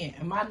saying.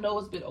 And my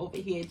nose been over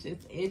here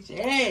just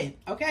itching.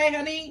 Okay,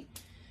 honey?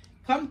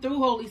 Come through,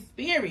 Holy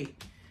Spirit.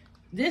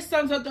 This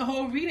sums up the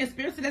whole reading.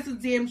 Spirit, so that's the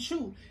damn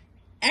truth.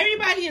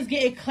 Everybody is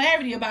getting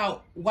clarity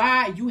about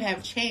why you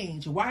have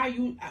changed. Why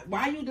you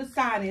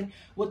deciding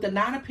with the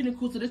Nine of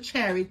Pentacles to the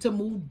Chariot to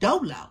move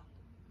dolo.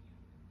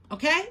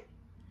 Okay?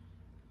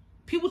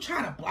 People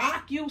trying to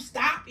block you,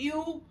 stop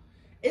you.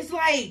 It's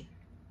like,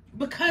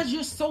 because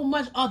you're so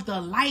much of the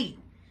light.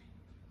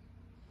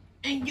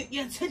 And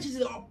your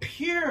intentions are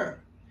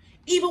pure.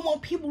 Even when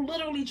people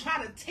literally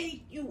try to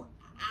take you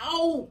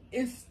out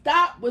and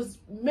stop what's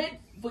meant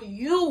for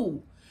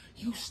you.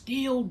 you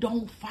still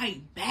don't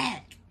fight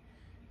back.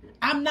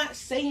 I'm not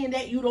saying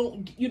that you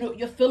don't,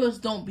 your feelings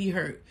don't be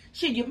hurt.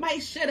 Shit, you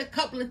might shed a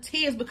couple of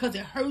tears because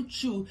it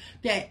hurts you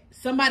that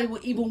somebody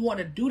would even want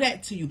to do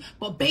that to you.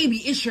 But baby,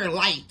 it's your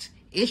light.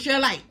 It's your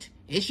light.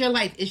 It's your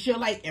light. It's your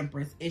light,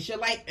 Empress. It's your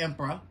light,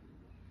 Emperor.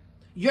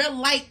 Your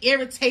light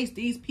irritates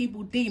these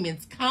people,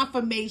 demons.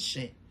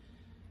 Confirmation.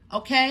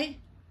 Okay?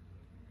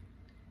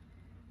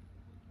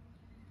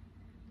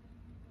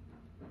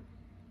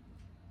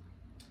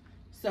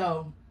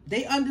 So,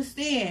 they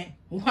understand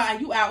why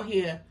you out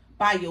here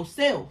by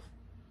yourself.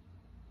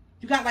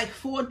 You got like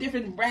 4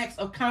 different racks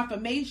of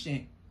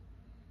confirmation.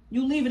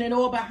 You leaving it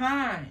all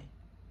behind.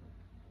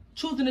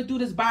 Choosing to do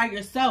this by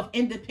yourself,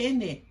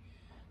 independent.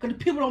 Because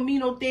the people don't mean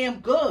no damn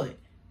good.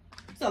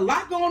 There's a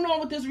lot going on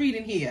with this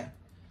reading here.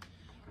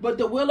 But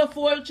the Wheel of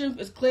Fortune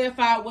is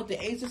clarified with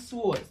the Ace of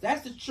Swords.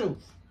 That's the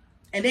truth.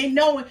 And they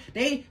know,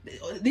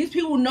 these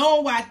people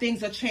know why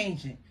things are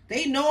changing.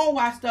 They know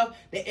why stuff,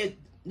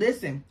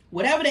 listen,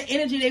 whatever the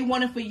energy they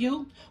wanted for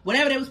you,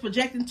 whatever they was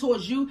projecting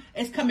towards you,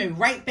 it's coming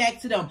right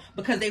back to them.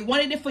 Because they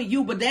wanted it for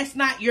you, but that's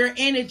not your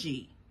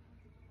energy.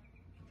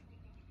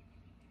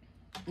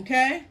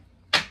 Okay?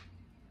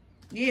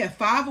 Yeah,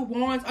 5 of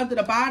Wands under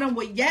the bottom.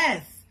 Well,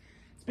 yes.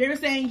 Spirit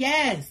saying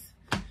yes.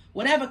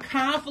 Whatever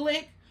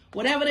conflict,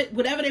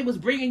 whatever they was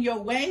bringing your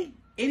way,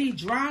 any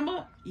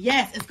drama,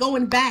 yes, it's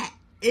going back.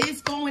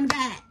 It's going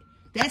back.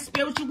 That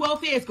spiritual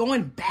welfare is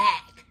going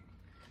back.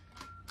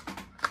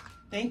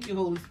 Thank you,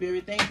 Holy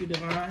Spirit. Thank you,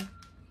 Divine.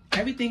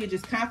 Everything is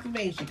just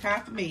confirmation,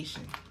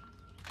 confirmation.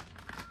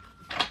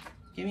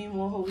 Give me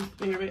more, Holy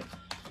Spirit.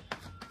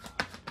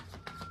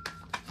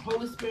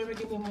 Holy Spirit,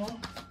 give me more.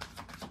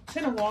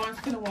 10 of Wands,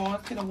 10 of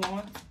Wands, 10 of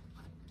Wands.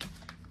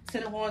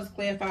 10 of Wands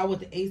clarified with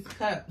the Ace of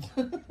Cups.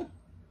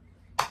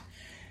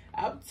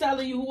 I'm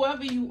telling you,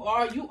 whoever you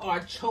are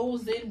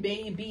chosen,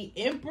 baby.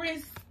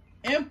 Empress,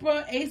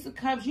 Emperor, Ace of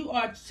Cups, you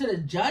are to the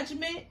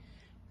judgment.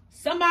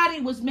 Somebody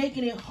was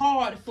making it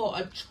hard for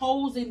a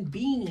chosen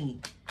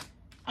being.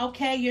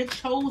 Okay, you're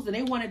chosen.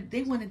 They wanted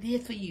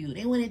this for you.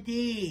 They wanted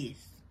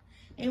this.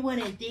 They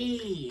wanted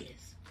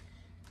this.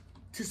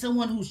 To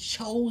someone who's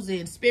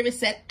chosen. Spirit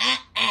said,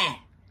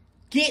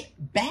 get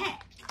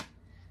back.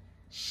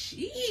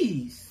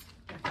 Jeez.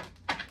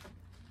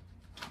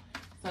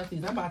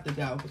 Something I'm about to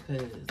go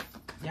because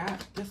y'all,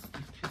 this is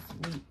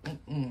pissing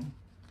me.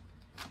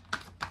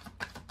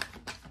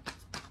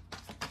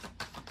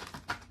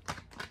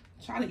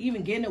 Trying to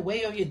even get in the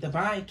way of your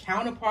divine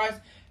counterparts,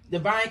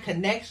 divine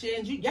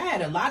connections. Y'all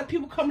had a lot of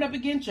people coming up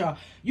against y'all.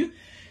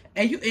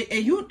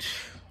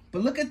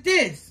 But look at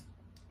this.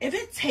 If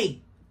it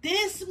take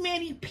this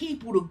many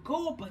people to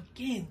go up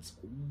against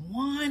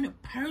one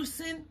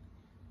person,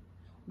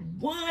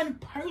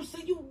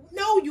 you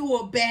know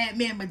you're a bad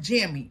man,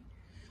 Majami.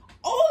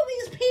 All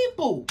these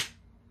people.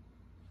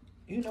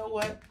 You know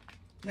what?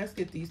 Let's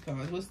get these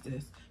cards. What's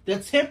this? The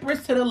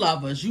Temperance to the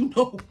Lovers. You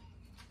know.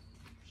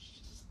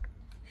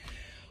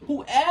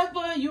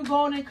 Whoever you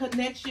going in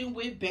connection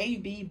with,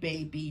 baby.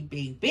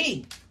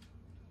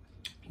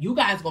 You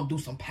guys going to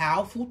do some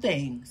powerful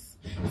things.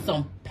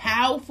 Some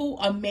powerful,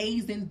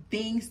 amazing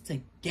things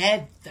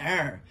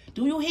together.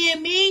 Do you hear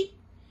me?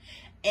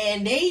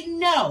 And they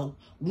know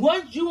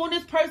once you and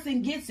this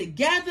person get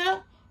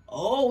together,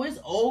 oh, it's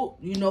old.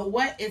 You know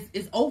what?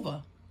 It's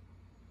over.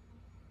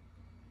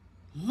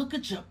 Look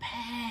at your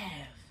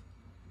path.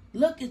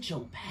 Look at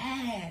your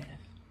path.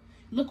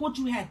 Look what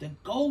you had to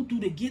go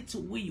through to get to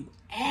where you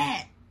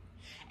at.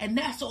 And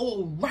that's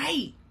all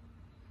right.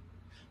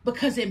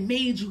 Because it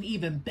made you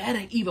even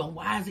better, even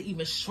wiser,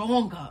 even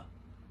stronger.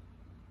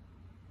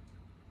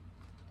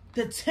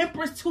 The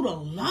Temperance to the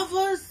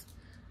Lovers.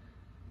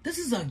 This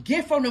is a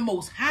gift from the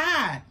Most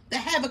High to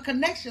have a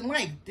connection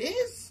like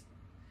this.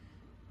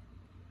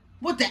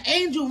 With the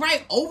angel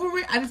right over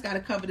it. I just got to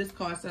cover this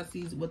card so I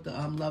see what the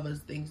lovers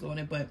things on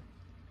it. But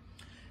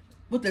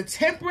with the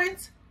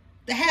Temperance,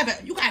 to have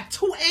it, you got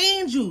 2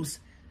 angels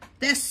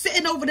that's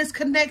sitting over this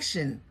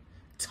connection.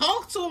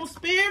 Talk to them,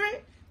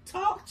 Spirit.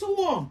 Talk to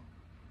them.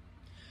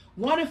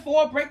 1 and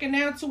 4 breaking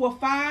down to a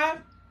 5,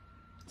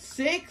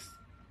 6,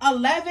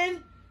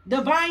 11.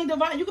 Divine.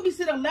 You could be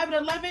sitting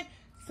 11.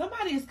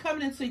 Somebody is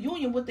coming into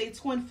union with their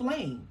twin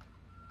flame.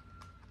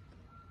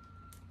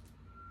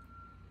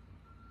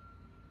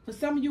 For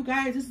some of you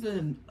guys, this is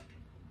a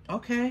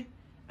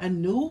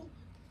new.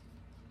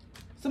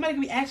 Somebody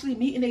could be actually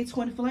meeting their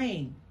twin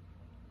flame.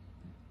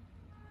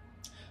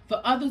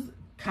 For others,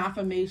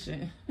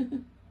 confirmation.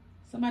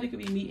 Somebody could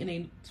be meeting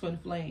a twin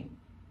flame.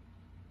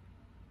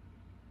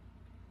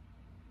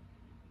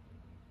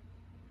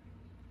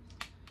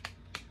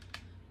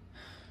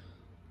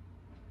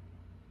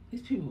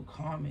 These people are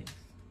karmics.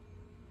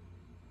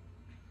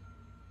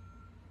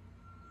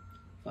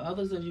 For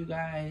others of you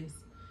guys,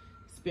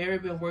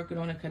 Spirit been working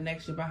on a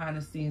connection behind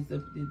the scenes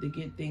to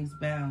get things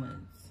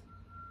balanced.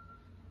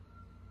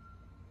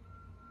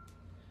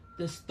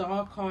 The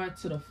Star card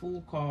to the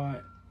Fool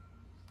card.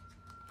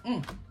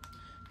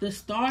 The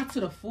Star to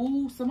the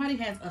Fool. Somebody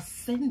has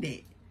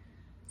ascended.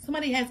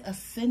 Somebody has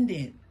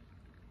ascended.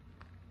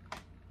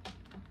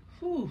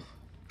 Whew.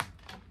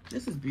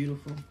 This is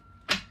beautiful.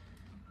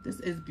 This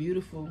is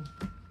beautiful.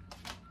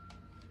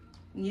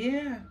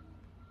 Yeah.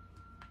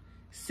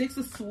 6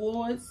 of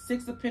Swords,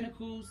 6 of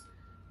Pentacles,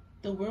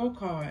 the World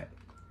card.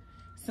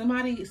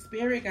 Somebody,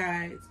 spirit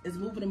guides, is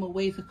moving them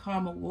away to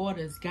calmer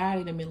waters,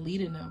 guiding them and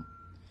leading them.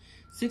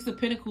 6 of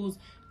Pentacles,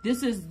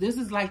 this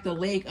is like the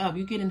leg up.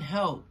 You're getting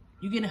help.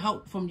 You're getting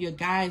help from your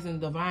guides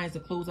and divines to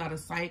close out a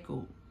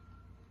cycle.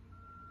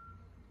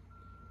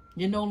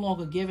 You're no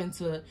longer given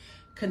to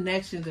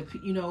connections of,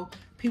 you know,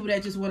 people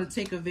that just want to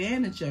take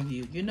advantage of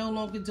you. You're no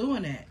longer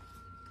doing that.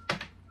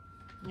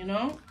 You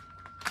know?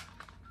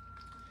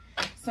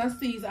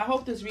 Sunseeds, I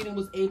hope this reading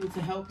was able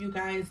to help you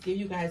guys, give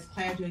you guys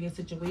clarity on your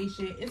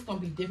situation. It's going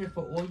to be different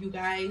for all you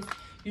guys.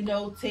 You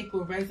know, take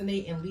what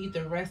resonate and leave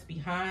the rest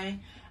behind.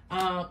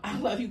 I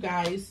love you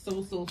guys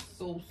so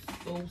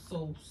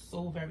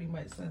very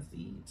much,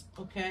 Sunseeds.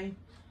 Okay?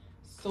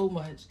 So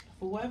much.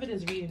 For whoever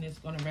this reading is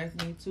going to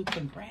resonate to,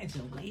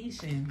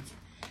 congratulations.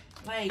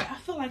 Like, I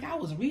feel like I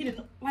was reading,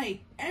 like,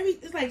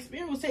 it's like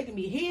Spirit was taking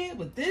me here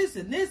with this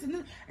and this and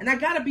this. And I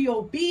got to be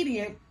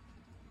obedient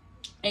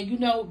and, you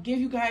know, give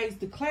you guys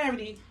the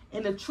clarity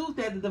and the truth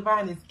that the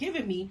divine is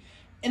giving me.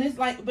 And it's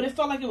like, but it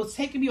felt like it was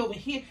taking me over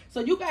here. So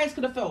you guys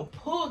could have felt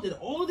pulled in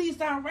all these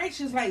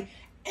directions. Like,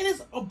 and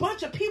it's a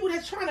bunch of people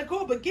that's trying to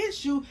go up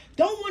against you.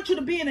 Don't want you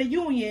to be in a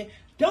union.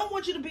 Don't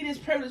want you to be this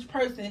privileged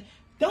person.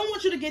 Don't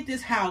want you to get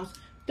this house.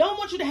 Don't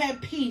want you to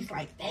have peace.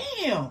 Like,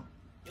 damn.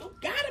 You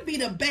gotta be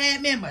the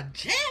bad man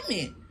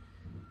majamin.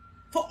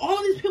 For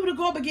all these people to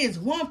go up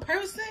against one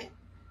person?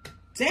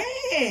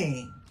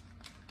 Dang.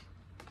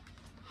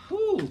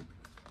 Whew.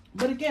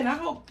 But again, I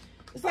hope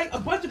it's like a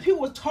bunch of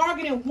people were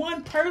targeting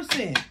one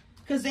person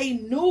because they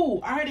knew.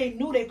 I heard they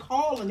knew their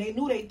calling. They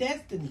knew their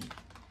destiny.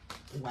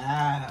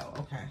 Wow.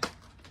 Okay.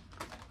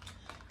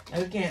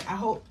 And again, I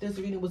hope this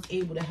reading was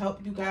able to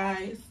help you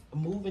guys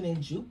moving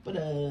in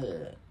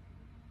Jupiter.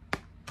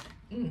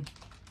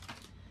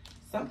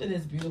 Something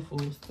is beautiful.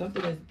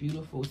 Something is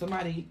beautiful.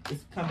 Somebody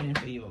is coming in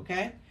for you,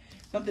 okay?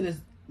 Something is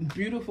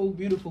beautiful,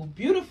 beautiful,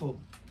 beautiful.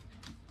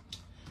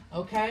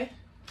 Okay?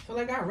 I feel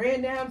like I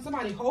ran down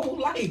somebody's whole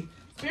life.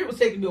 Spirit was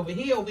taking me over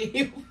here, over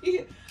here, over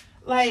here.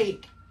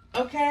 Like,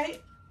 okay?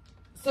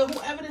 So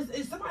whoever this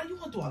is, somebody, you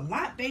went through a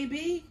lot,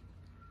 baby.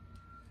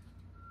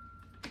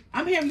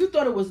 I'm hearing you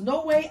thought it was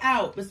no way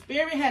out, but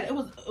Spirit had, it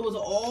was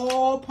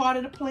all part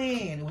of the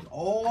plan. It was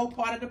all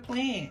part of the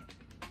plan.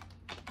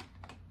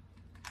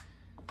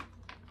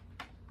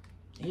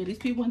 Yeah, these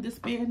people in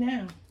despair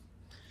now.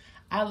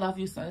 I love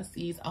you,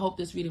 Sunseeds. I hope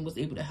this reading was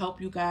able to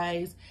help you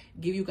guys,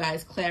 give you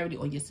guys clarity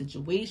on your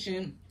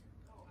situation.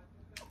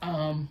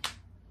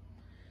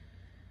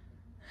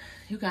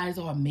 You guys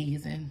are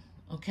amazing,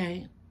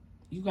 okay?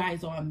 You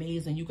guys are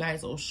amazing. You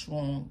guys are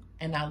strong,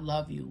 and I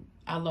love you.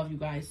 I love you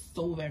guys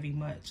so very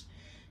much.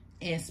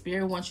 And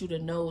Spirit wants you to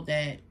know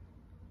that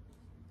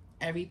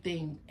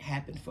everything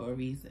happened for a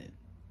reason.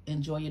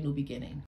 Enjoy your new beginning.